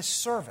 His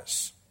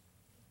service,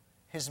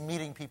 His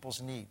meeting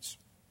people's needs.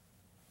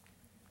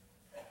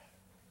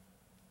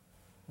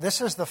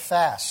 This is the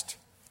fast.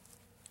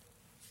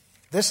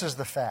 This is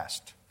the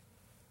fast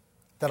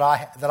that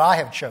I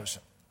have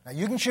chosen. Now,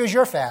 you can choose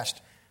your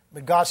fast,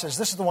 but God says,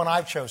 this is the one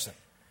I've chosen.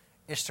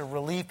 It's to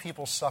relieve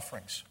people's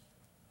sufferings.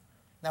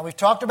 Now, we've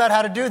talked about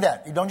how to do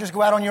that. You don't just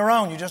go out on your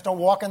own. You just don't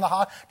walk in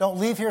the don't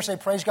leave here, say,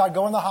 praise God,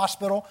 go in the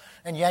hospital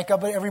and yank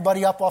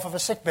everybody up off of a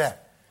sick bed.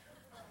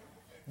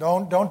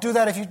 Don't do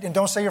that and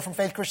don't say you're from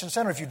Faith Christian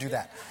Center if you do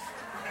that.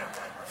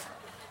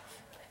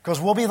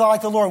 Because we'll be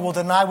like the Lord. We'll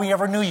deny we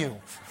ever knew you.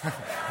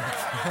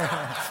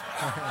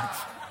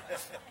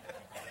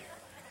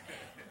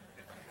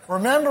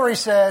 Remember, He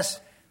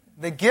says,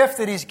 the gift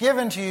that He's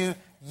given to you,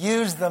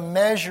 use the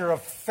measure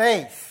of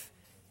faith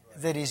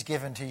that He's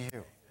given to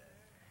you.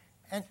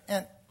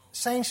 And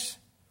saints,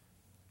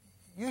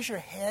 use your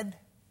head,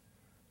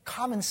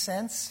 common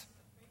sense.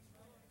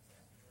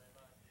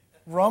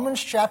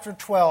 Romans chapter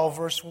 12,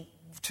 verse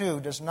 2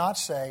 does not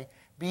say,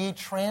 be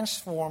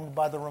transformed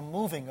by the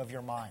removing of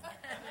your mind.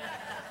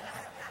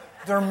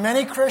 There are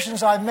many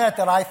Christians I've met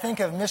that I think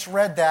have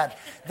misread that.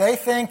 They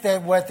think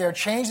that what they're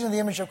changed into the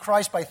image of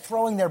Christ by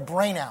throwing their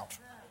brain out.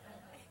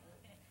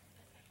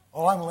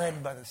 Oh, I'm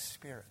led by the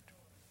Spirit.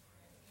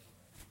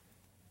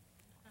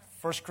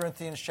 1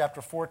 Corinthians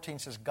chapter 14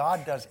 says,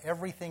 God does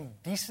everything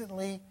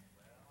decently,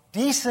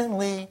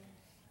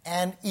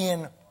 and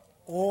in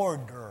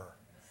order.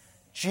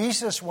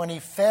 Jesus, when He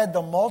fed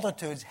the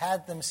multitudes,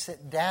 had them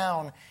sit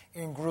down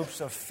in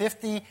groups of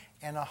 50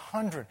 and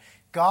 100.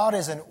 God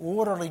is an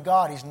orderly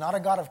God. He's not a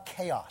God of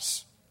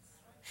chaos.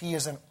 He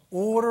is an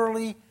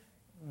orderly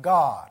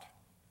God.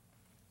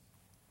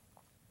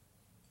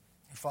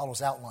 He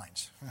follows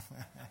outlines.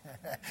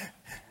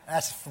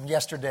 That's from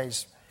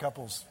yesterday's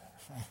couples.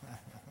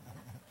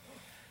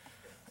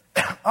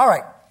 All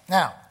right.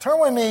 Now,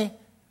 turn with me.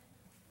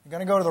 We're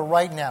going to go to the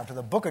right now, to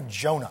the book of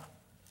Jonah.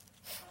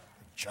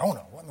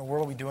 Jonah. What in the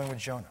world are we doing with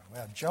Jonah?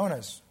 Well, Jonah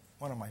is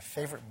one of my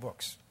favorite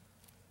books.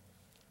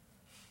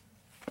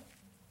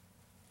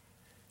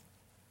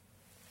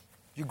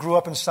 You grew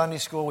up in Sunday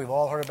school. We've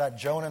all heard about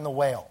Jonah and the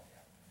whale.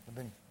 There have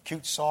been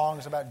cute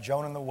songs about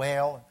Jonah and the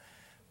whale.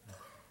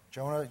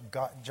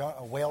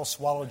 A whale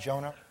swallowed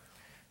Jonah.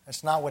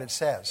 That's not what it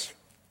says.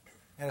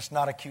 And it's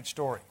not a cute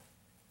story.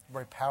 It's a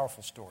very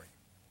powerful story.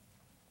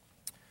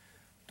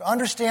 To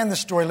understand the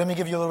story, let me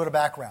give you a little bit of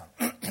background.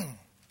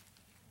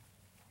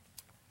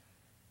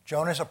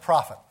 Jonah is a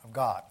prophet of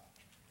God.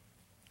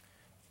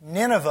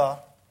 Nineveh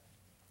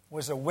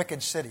was a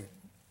wicked city.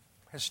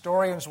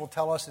 Historians will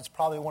tell us it's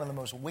probably one of the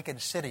most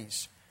wicked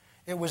cities.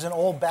 It was in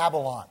old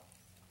Babylon,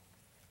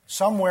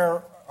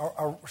 somewhere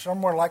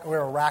like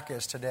where Iraq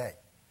is today.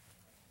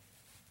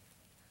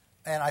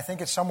 And I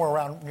think it's somewhere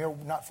around,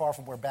 not far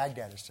from where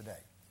Baghdad is today,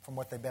 from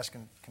what they best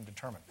can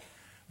determine.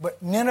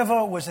 But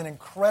Nineveh was an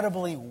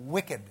incredibly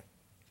wicked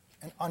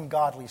and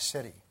ungodly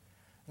city.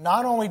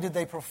 Not only did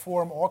they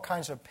perform all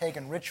kinds of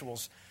pagan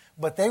rituals,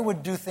 but they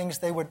would do things,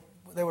 there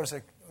was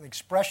an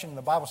expression in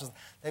the Bible says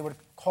they would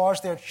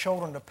cause their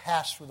children to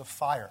pass through the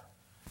fire.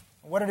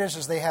 What it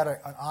is they had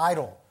an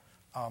idol.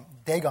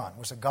 Dagon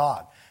was a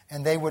god,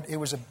 and they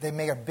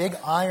made a big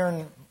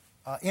iron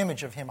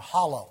image of him,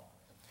 hollow,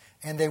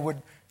 and they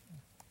would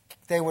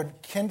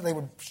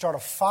start a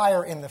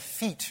fire in the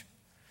feet,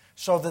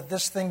 so that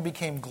this thing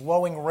became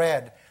glowing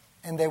red,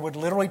 and they would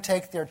literally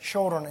take their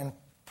children and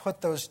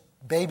put those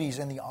babies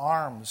in the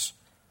arms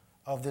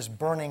of this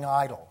burning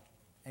idol,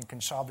 and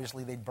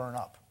obviously they'd burn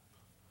up.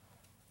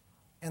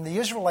 And the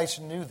Israelites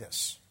knew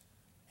this.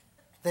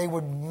 They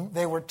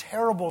were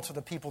terrible to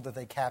the people that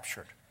they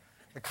captured.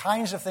 The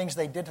kinds of things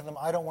they did to them,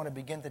 I don't want to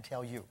begin to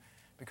tell you,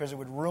 because it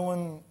would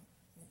ruin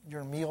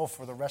your meal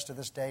for the rest of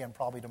this day and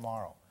probably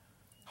tomorrow.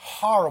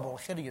 Horrible,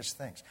 hideous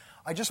things.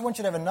 I just want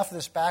you to have enough of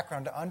this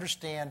background to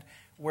understand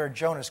where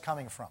Jonah is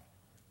coming from.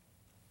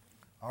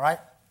 All right?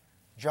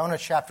 Jonah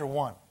chapter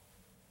 1.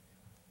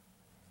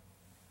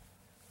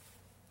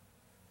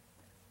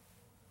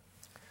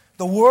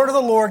 The word of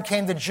the Lord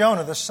came to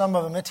Jonah, the son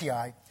of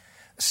Amittai,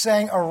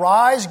 saying,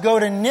 "Arise, go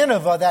to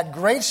Nineveh, that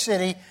great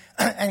city,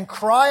 and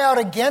cry out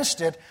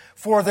against it,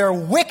 for their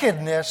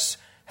wickedness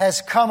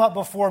has come up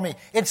before me."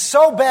 It's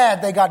so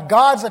bad they got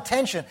God's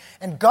attention,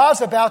 and God's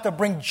about to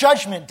bring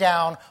judgment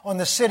down on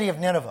the city of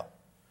Nineveh.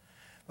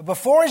 But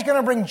before he's going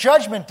to bring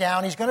judgment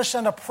down, he's going to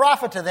send a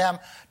prophet to them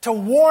to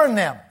warn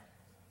them.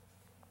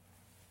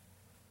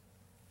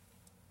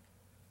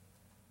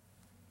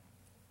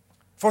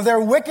 For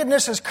their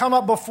wickedness has come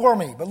up before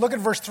me. But look at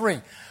verse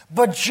 3.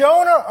 But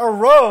Jonah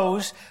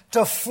arose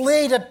to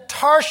flee to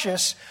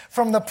Tarshish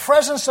from the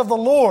presence of the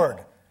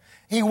Lord.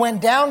 He went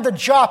down to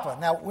Joppa.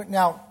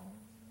 Now,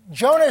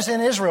 Jonah is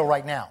in Israel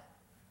right now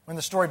when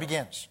the story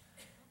begins.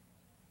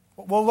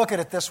 We'll look at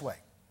it this way.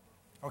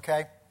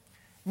 Okay?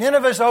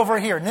 Nineveh's over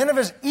here.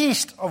 Nineveh's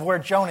east of where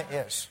Jonah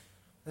is.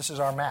 This is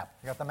our map.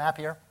 You got the map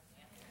here?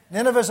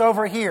 Nineveh's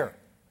over here.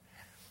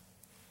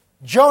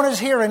 Jonah's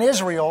here in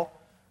Israel.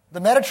 The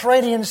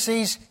Mediterranean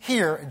Sea's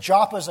here.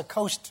 Joppa is a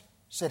coast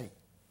city.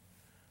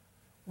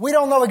 We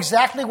don't know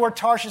exactly where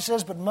Tarshish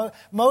is, but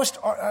most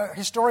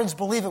historians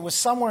believe it was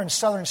somewhere in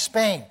southern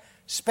Spain.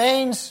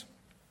 Spain's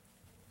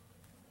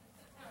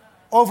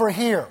over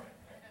here.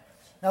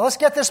 Now let's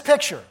get this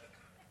picture.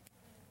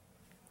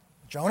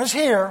 Jonah's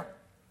here.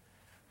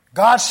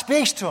 God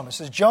speaks to him. He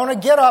says, "Jonah,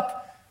 get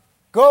up,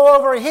 go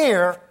over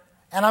here,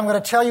 and I'm going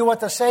to tell you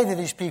what to say to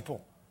these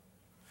people."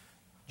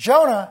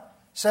 Jonah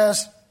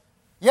says,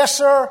 "Yes,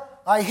 sir,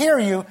 I hear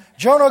you."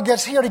 Jonah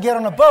gets here to get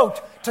on a boat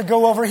to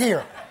go over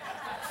here.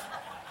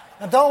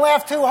 Now, don't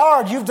laugh too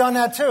hard. You've done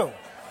that too.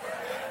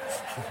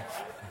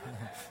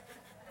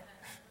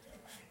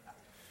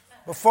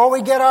 Before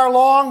we get our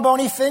long,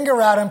 bony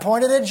finger out and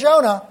point it at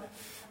Jonah,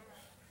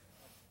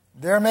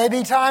 there may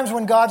be times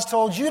when God's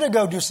told you to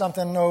go do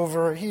something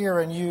over here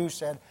and you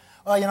said,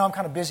 "Oh, I'm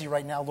kind of busy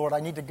right now, Lord. I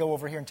need to go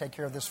over here and take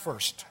care of this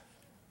first."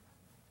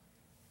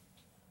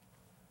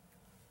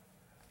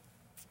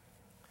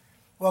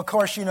 Well, of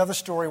course, you know the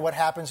story. What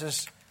happens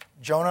is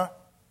Jonah,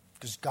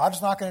 because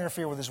God's not going to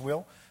interfere with his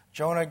will,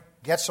 Jonah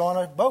gets on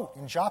a boat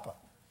in Joppa.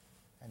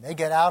 And they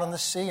get out on the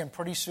sea, and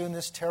pretty soon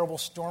this terrible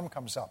storm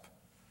comes up.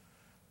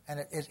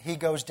 And he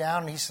goes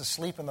down, and he's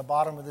asleep in the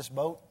bottom of this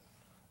boat.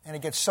 And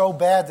it gets so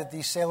bad that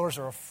these sailors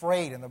are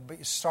afraid, and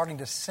it's starting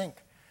to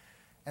sink.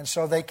 And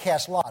so they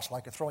cast lots,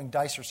 like throwing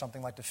dice or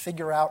something, like to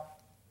figure out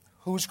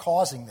who's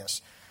causing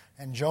this.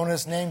 And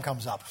Jonah's name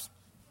comes up.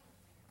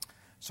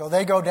 So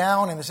they go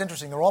down, and it's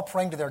interesting. They're all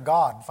praying to their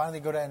God. And finally,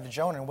 they go down to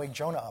Jonah and wake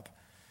Jonah up.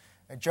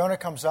 And Jonah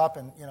comes up,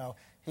 and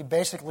he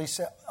basically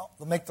said,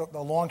 to make the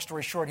long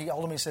story short, he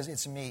ultimately says,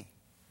 "It's me."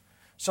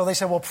 So they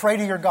said, "Well, pray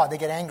to your God." They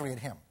get angry at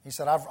him. He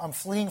said, "I'm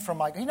fleeing from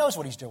my." He knows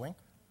what he's doing.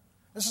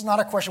 This is not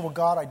a question. "Well,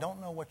 God, I don't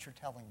know what you're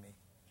telling me."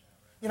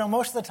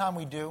 Most of the time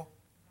we do.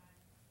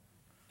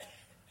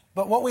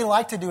 But what we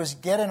like to do is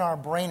get in our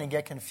brain and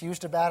get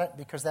confused about it,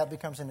 because that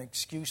becomes an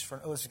excuse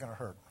for, "Oh, this is going to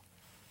hurt."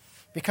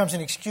 Becomes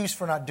an excuse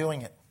for not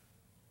doing it.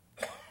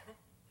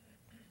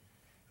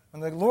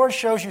 When the Lord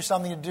shows you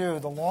something to do,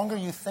 the longer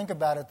you think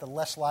about it, the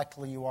less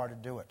likely you are to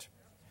do it,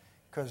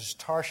 because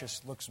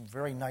Tarshish looks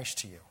very nice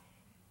to you.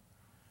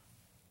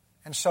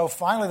 And so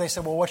finally they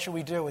said, "Well, what should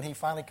we do?" And he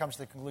finally comes to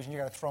the conclusion,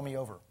 "You've got to throw me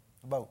over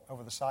the boat,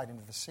 over the side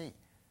into the sea."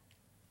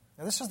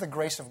 Now this is the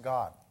grace of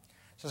God.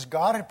 It says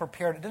God had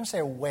prepared, it didn't say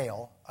a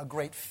whale, a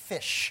great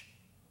fish.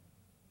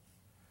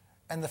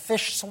 And the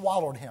fish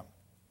swallowed him.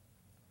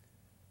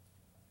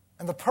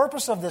 And the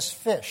purpose of this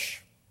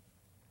fish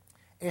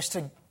is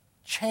to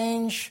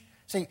change.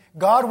 See,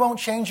 God won't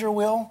change your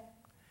will,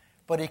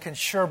 but he can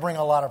sure bring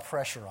a lot of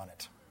pressure on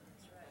it.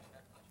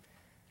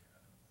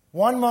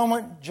 One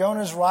moment,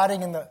 Jonah's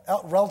riding in the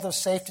relative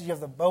safety of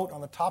the boat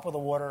on the top of the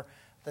water.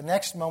 The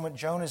next moment,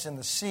 Jonah's in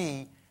the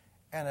sea,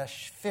 and a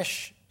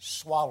fish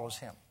swallows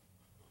him.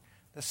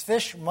 This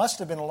fish must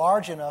have been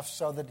large enough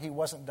so that he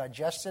wasn't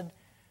digested,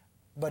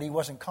 but he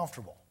wasn't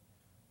comfortable.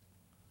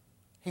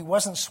 He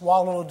wasn't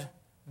swallowed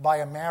by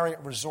a Marriott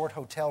Resort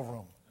hotel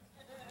room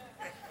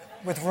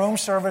with room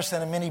service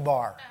and a mini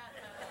bar.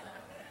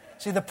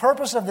 See, the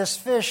purpose of this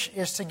fish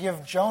is to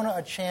give Jonah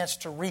a chance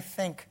to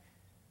rethink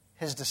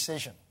his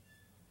decision.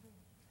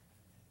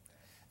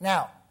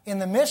 Now, in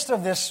the midst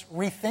of this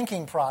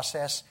rethinking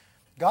process,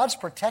 God's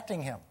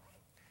protecting him,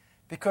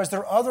 because there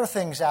are other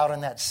things out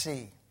in that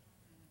sea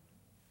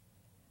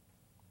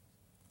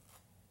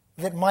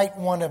that might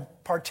want to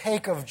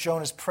partake of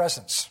Jonah's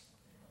presence.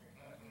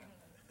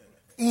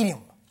 Eat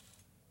him.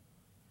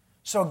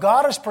 So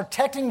God is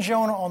protecting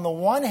Jonah on the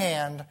one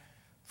hand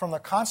from the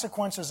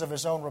consequences of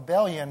his own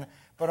rebellion,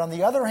 but on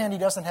the other hand, he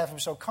doesn't have him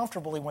so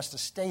comfortable he wants to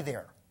stay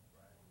there.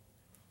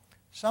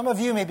 Some of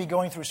you may be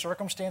going through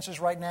circumstances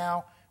right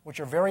now which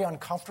are very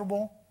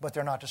uncomfortable, but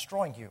they're not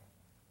destroying you.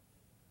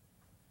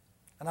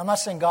 And I'm not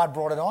saying God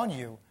brought it on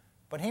you,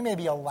 But he may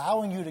be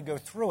allowing you to go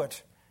through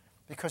it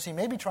because he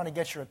may be trying to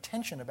get your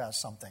attention about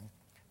something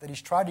that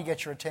he's tried to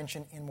get your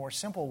attention in more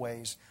simple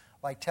ways,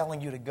 like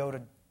telling you to go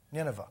to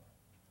Nineveh.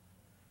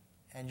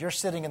 And you're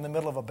sitting in the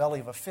middle of a belly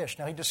of a fish.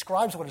 Now, he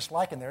describes what it's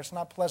like in there. It's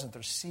not pleasant.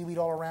 There's seaweed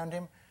all around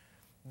him.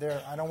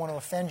 I don't want to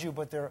offend you,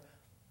 but they're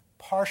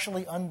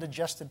partially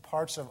undigested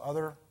parts of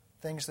other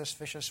things this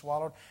fish has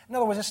swallowed. In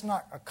other words, it's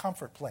not a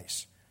comfort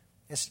place.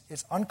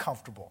 It's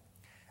uncomfortable.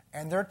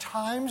 And there are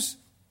times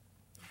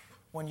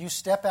when you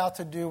step out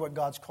to do what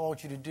God's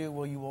called you to do,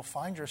 well, you will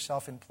find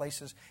yourself in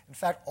places. In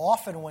fact,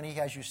 often when he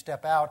has you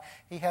step out,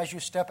 he has you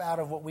step out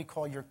of what we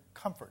call your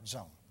comfort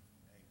zone.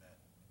 Amen.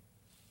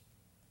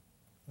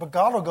 But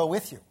God will go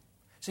with you.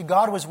 See,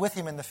 God was with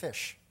him in the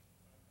fish.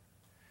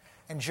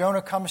 And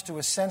Jonah comes to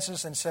his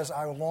senses and says,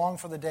 I long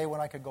for the day when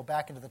I could go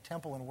back into the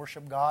temple and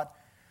worship God.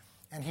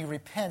 And he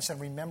repents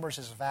and remembers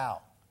his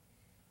vow.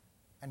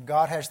 And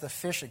God has the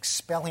fish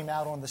expel him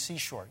out on the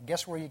seashore.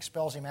 Guess where he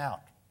expels him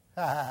out?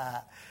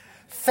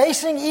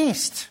 Facing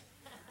east.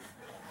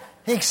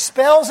 He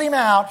expels him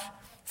out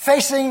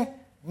facing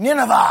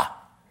Nineveh.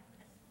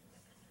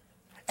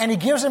 And he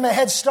gives him a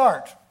head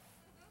start.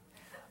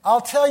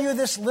 I'll tell you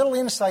this little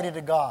insight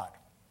into God,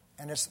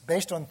 and it's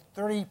based on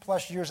 30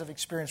 plus years of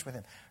experience with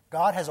him.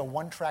 God has a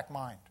one-track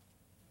mind.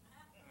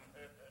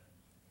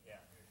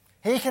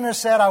 He can have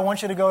said, I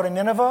want you to go to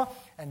Nineveh,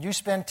 and you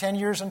spend 10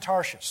 years in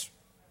Tarshish.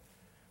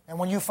 And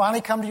when you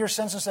finally come to your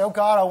senses and say, oh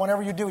God,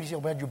 whenever you do it, he'll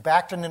bring you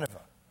back to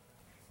Nineveh.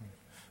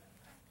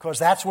 Because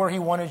that's where he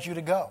wanted you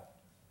to go.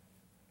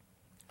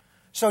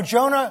 So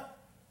Jonah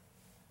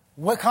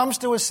comes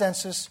to his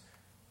senses.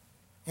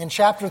 In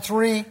chapter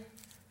 3,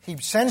 he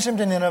sends him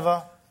to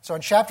Nineveh. So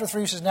in chapter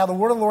 3, he says, now the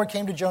word of the Lord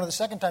came to Jonah the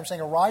second time,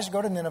 saying, arise,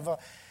 go to Nineveh,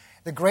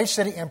 the great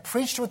city, and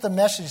preach to it the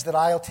message that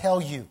I'll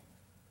tell you.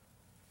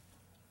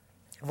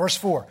 Verse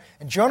 4,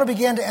 and Jonah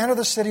began to enter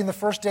the city in the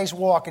first day's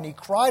walk, and he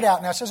cried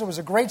out. Now it says it was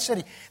a great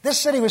city. This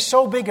city was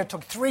so big it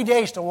took 3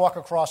 days to walk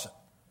across it.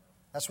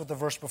 That's what the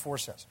verse before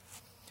says.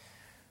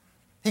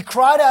 He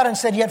cried out and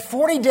said, yet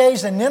 40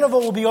 days and Nineveh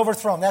will be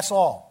overthrown. That's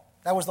all.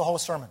 That was the whole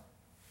sermon.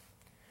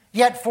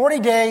 Yet 40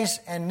 days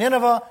and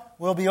Nineveh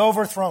will be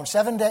overthrown.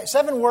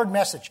 7-word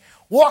message.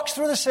 Walks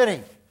through the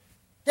city.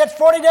 Yet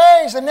 40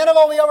 days and Nineveh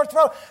will be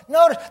overthrown.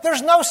 Notice,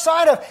 there's no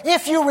sign of,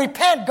 if you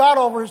repent, God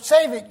will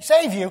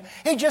save you.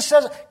 He just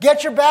says,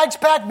 get your bags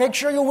packed, make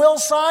sure your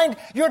will's signed,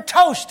 you're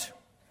toast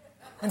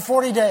in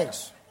 40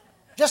 days.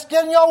 Just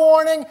getting your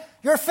warning,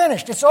 you're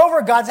finished. It's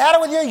over. God's had it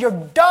with you. You're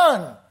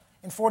done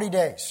in 40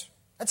 days.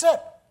 That's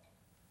it.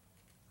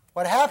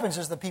 What happens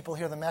is the people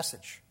hear the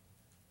message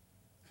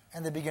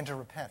and they begin to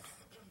repent.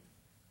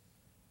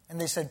 And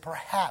they said,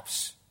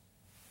 perhaps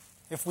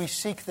if we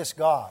seek this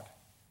God,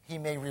 he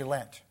may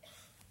relent.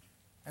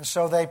 And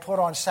so they put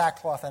on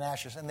sackcloth and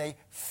ashes and they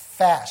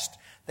fast.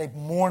 They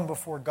mourn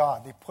before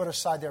God. They put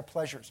aside their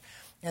pleasures.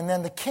 And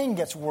then the king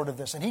gets word of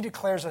this and he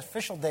declares an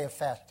official day of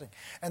fasting.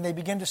 And they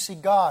begin to see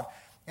God.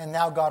 And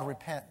now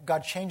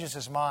God changes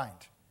his mind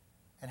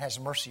and has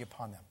mercy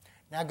upon them.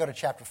 Now go to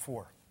chapter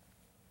 4.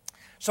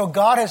 So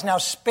God has now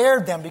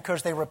spared them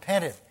because they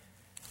repented.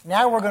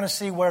 Now we're going to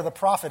see where the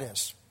prophet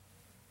is.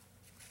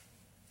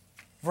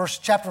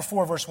 Chapter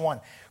 4, verse 1.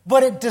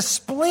 But it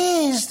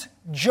displeased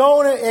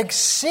Jonah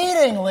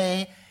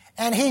exceedingly,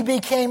 and he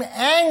became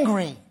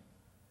angry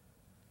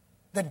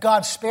that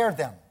God spared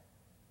them.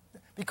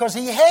 Because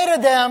he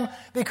hated them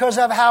because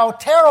of how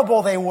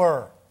terrible they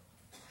were.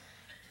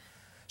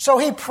 So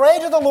he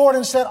prayed to the Lord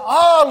and said,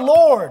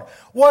 Lord,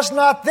 was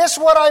not this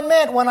what I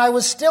meant when I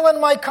was still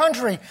in my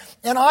country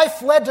and I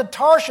fled to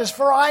Tarshish?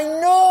 For I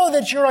know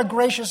that you're a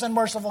gracious and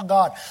merciful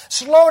God,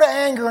 slow to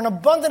anger and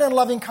abundant in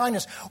loving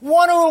kindness,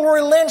 one who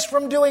relents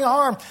from doing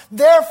harm.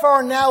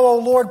 Therefore now, O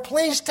Lord,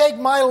 please take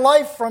my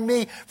life from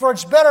me, for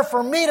it's better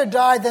for me to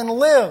die than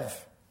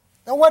live.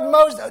 Now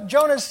what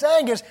Jonah is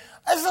saying is,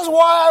 this is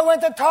why I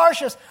went to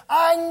Tarshish.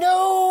 I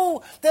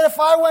knew that if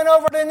I went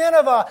over to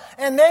Nineveh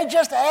and they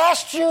just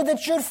asked you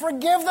that you'd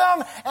forgive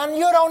them, and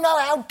you don't know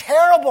how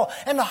terrible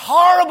and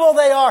horrible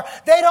they are.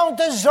 They don't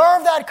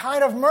deserve that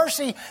kind of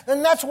mercy.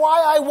 And that's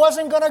why I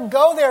wasn't going to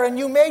go there, and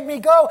you made me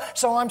go.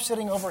 So I'm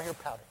sitting over here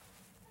pouting.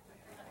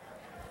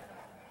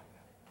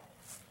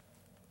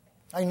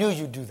 I knew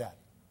you'd do that.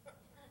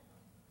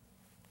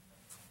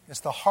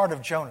 It's the heart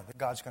of Jonah that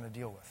God's going to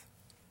deal with.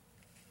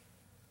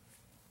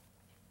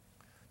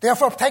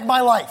 Therefore, take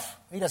my life.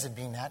 He doesn't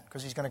mean that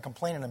because he's going to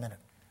complain in a minute.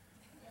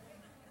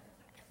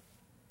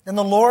 Then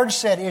the Lord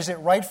said, is it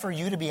right for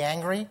you to be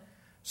angry?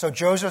 So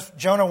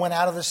Jonah went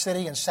out of the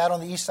city and sat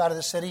on the east side of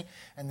the city,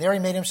 and there he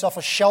made himself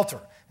a shelter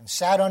and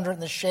sat under it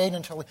in the shade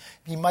until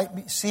he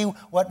might see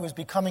what was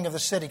becoming of the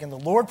city. And the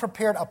Lord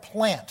prepared a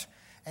plant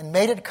and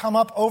made it come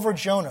up over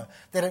Jonah,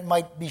 that it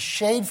might be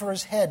shade for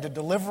his head to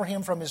deliver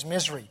him from his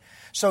misery.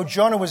 So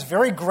Jonah was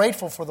very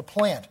grateful for the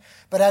plant.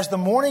 But as the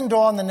morning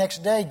dawned the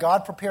next day,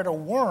 God prepared a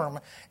worm,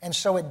 and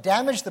so it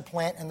damaged the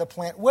plant, and the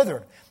plant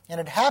withered. And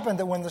it happened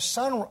that when the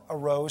sun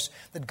arose,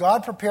 that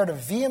God prepared a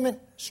vehement,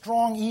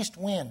 strong east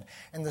wind,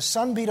 and the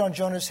sun beat on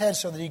Jonah's head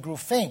so that he grew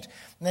faint.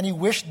 And then he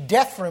wished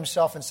death for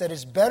himself and said,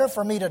 "It's better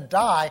for me to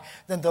die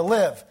than to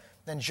live."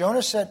 Then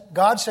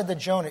God said to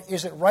Jonah,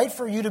 "Is it right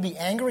for you to be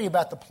angry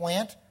about the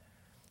plant?"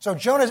 So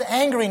Jonah's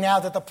angry now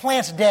that the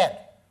plant's dead.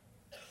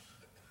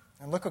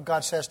 And look what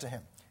God says to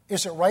him.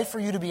 "Is it right for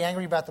you to be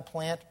angry about the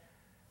plant?"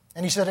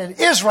 And he said, "It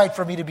is right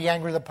for me to be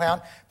angry with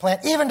the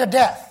plant, even to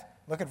death."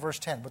 Look at verse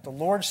 10. But the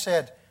Lord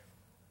said,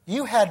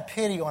 "You had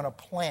pity on a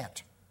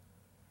plant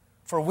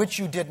for which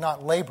you did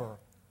not labor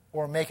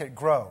or make it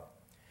grow,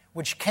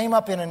 which came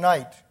up in a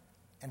night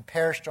and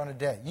perished on a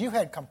day." You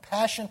had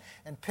compassion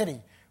and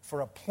pity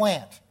for a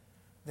plant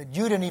that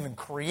you didn't even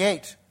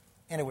create,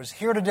 and it was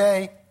here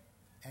today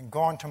and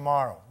gone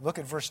tomorrow. Look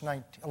at verse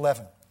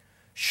 11.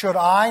 "Should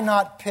I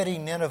not pity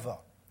Nineveh,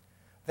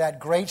 that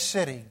great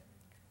city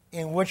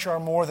in which are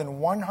more than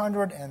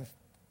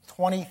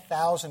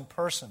 120,000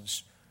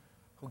 persons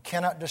who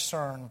cannot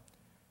discern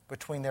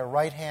between their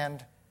right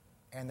hand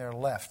and their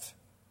left,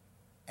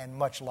 and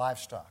much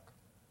livestock?"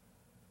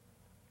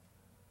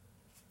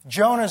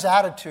 Jonah's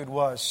attitude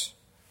was,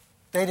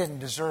 they didn't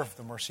deserve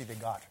the mercy they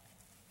got.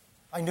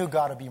 I knew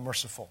God would be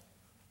merciful.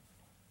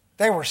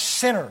 They were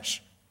sinners,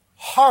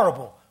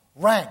 horrible,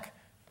 rank,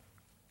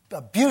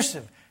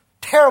 abusive,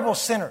 terrible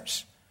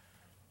sinners.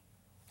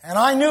 And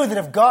I knew that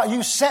if God,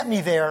 you sent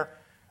me there,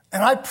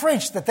 and I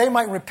preached that they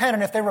might repent,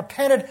 and if they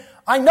repented,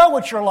 I know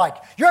what you're like.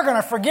 You're going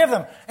to forgive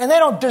them, and they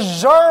don't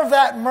deserve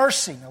that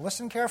mercy. Now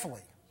listen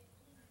carefully.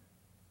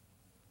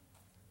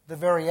 The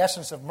very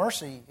essence of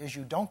mercy is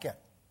you don't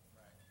get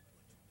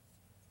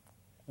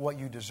what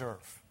you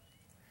deserve.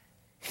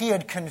 He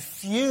had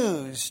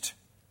confused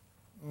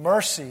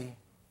mercy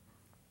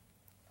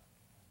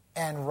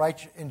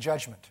and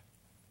judgment.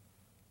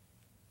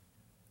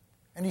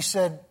 And he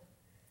said,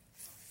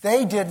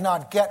 they did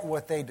not get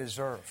what they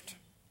deserved.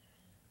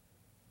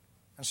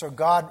 And so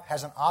God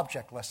has an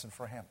object lesson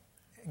for him.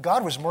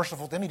 God was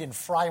merciful to him. He didn't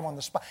fry him on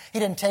the spot. He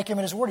didn't take him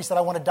at his word. He said,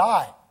 "I want to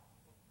die."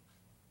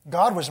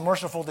 God was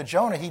merciful to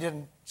Jonah. He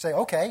didn't say,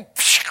 "Okay,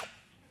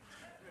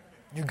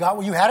 you got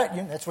what you had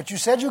it. That's what you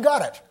said. You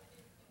got it."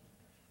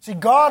 See,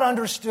 God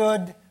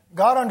understood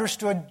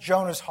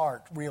Jonah's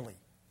heart, really.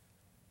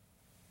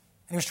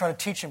 And he was trying to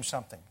teach him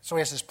something. So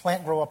he has this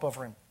plant grow up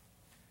over him.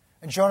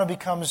 And Jonah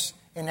becomes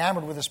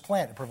enamored with this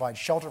plant. It provides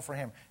shelter for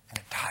him, and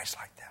it dies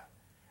like that.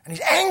 And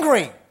he's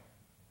angry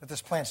that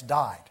this plant's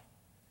died.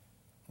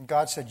 And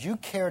God said, "You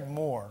cared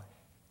more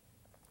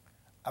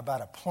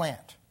about a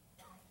plant.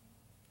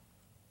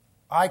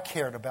 I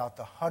cared about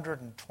the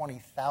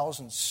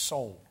 120,000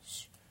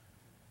 souls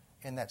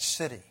in that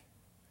city,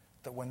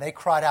 that when they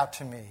cried out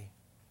to me,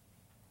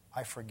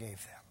 I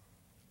forgave them.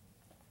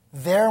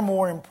 They're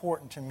more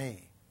important to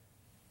me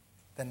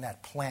than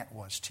that plant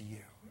was to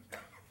you."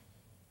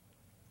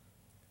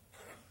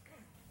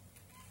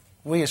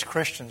 We as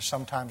Christians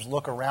sometimes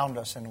look around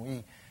us and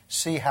we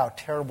see how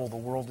terrible the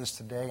world is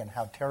today and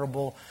how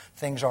terrible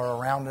things are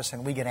around us,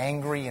 and we get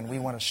angry and we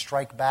want to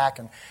strike back,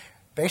 and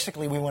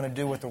basically we want to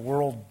do what the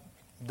world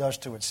does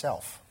to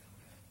itself.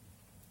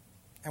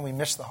 And we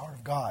miss the heart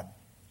of God.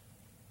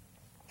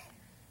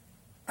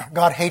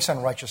 God hates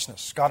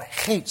unrighteousness. God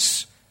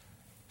hates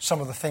some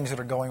of the things that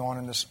are going on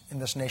in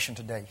this nation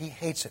today. He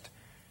hates it.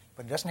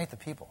 But He doesn't hate the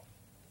people.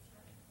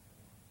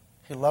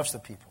 He loves the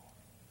people.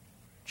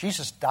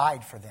 Jesus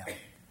died for them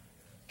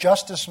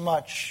just as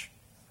much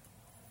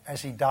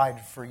as He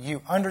died for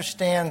you.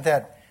 Understand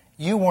that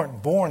you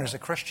weren't born as a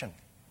Christian.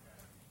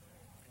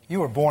 You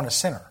were born a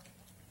sinner.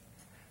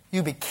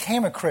 You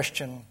became a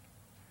Christian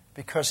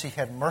because He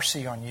had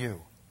mercy on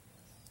you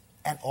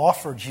and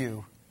offered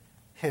you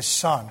His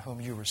Son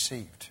whom you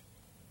received.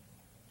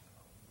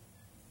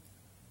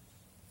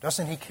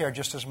 Doesn't He care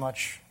just as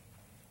much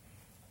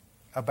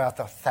about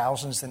the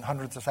thousands and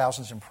hundreds of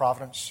thousands in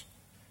Providence?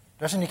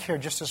 Doesn't He care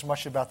just as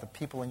much about the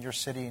people in your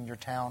city and your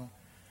town?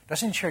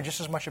 Doesn't He care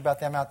just as much about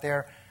them out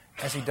there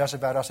as He does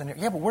about us? And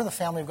yeah, but we're the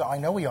family of God. I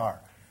know we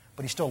are.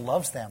 But He still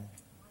loves them.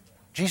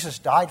 Jesus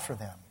died for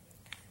them.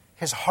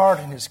 His heart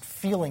and His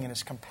feeling and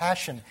His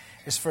compassion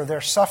is for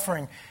their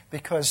suffering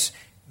because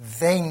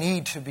they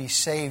need to be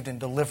saved and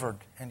delivered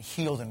and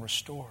healed and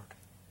restored.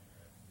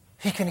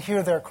 He can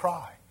hear their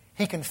cry.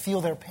 He can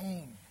feel their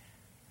pain.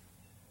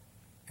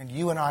 And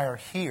you and I are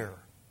here,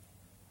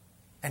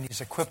 and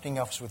He's equipping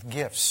us with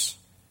gifts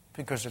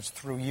because it's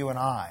through you and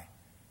I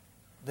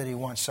that He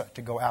wants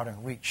to go out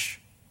and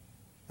reach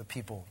the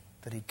people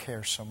that He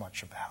cares so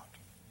much about.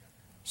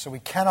 So we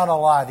cannot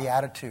allow the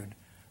attitude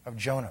of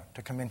Jonah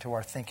to come into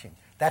our thinking.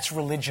 That's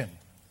religion,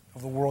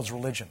 of the world's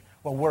religion.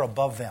 Well, we're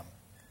above them.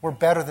 We're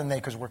better than they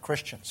because we're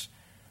Christians.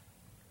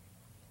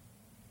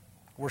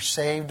 We're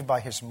saved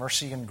by His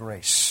mercy and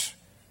grace,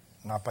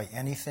 not by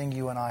anything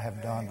you and I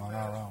have done on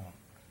our own.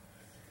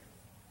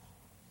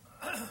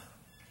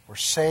 We're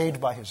saved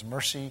by his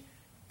mercy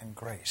and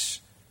grace.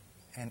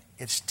 And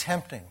it's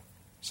tempting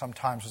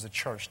sometimes as a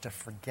church to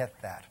forget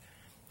that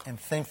and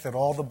think that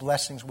all the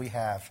blessings we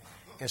have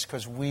is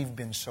because we've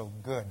been so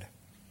good,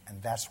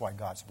 and that's why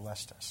God's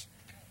blessed us.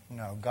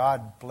 No,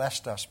 God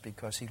blessed us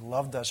because he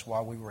loved us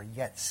while we were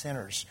yet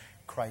sinners.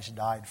 Christ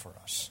died for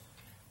us,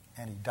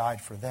 and he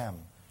died for them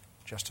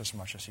just as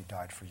much as he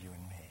died for you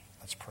and me.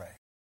 Let's pray.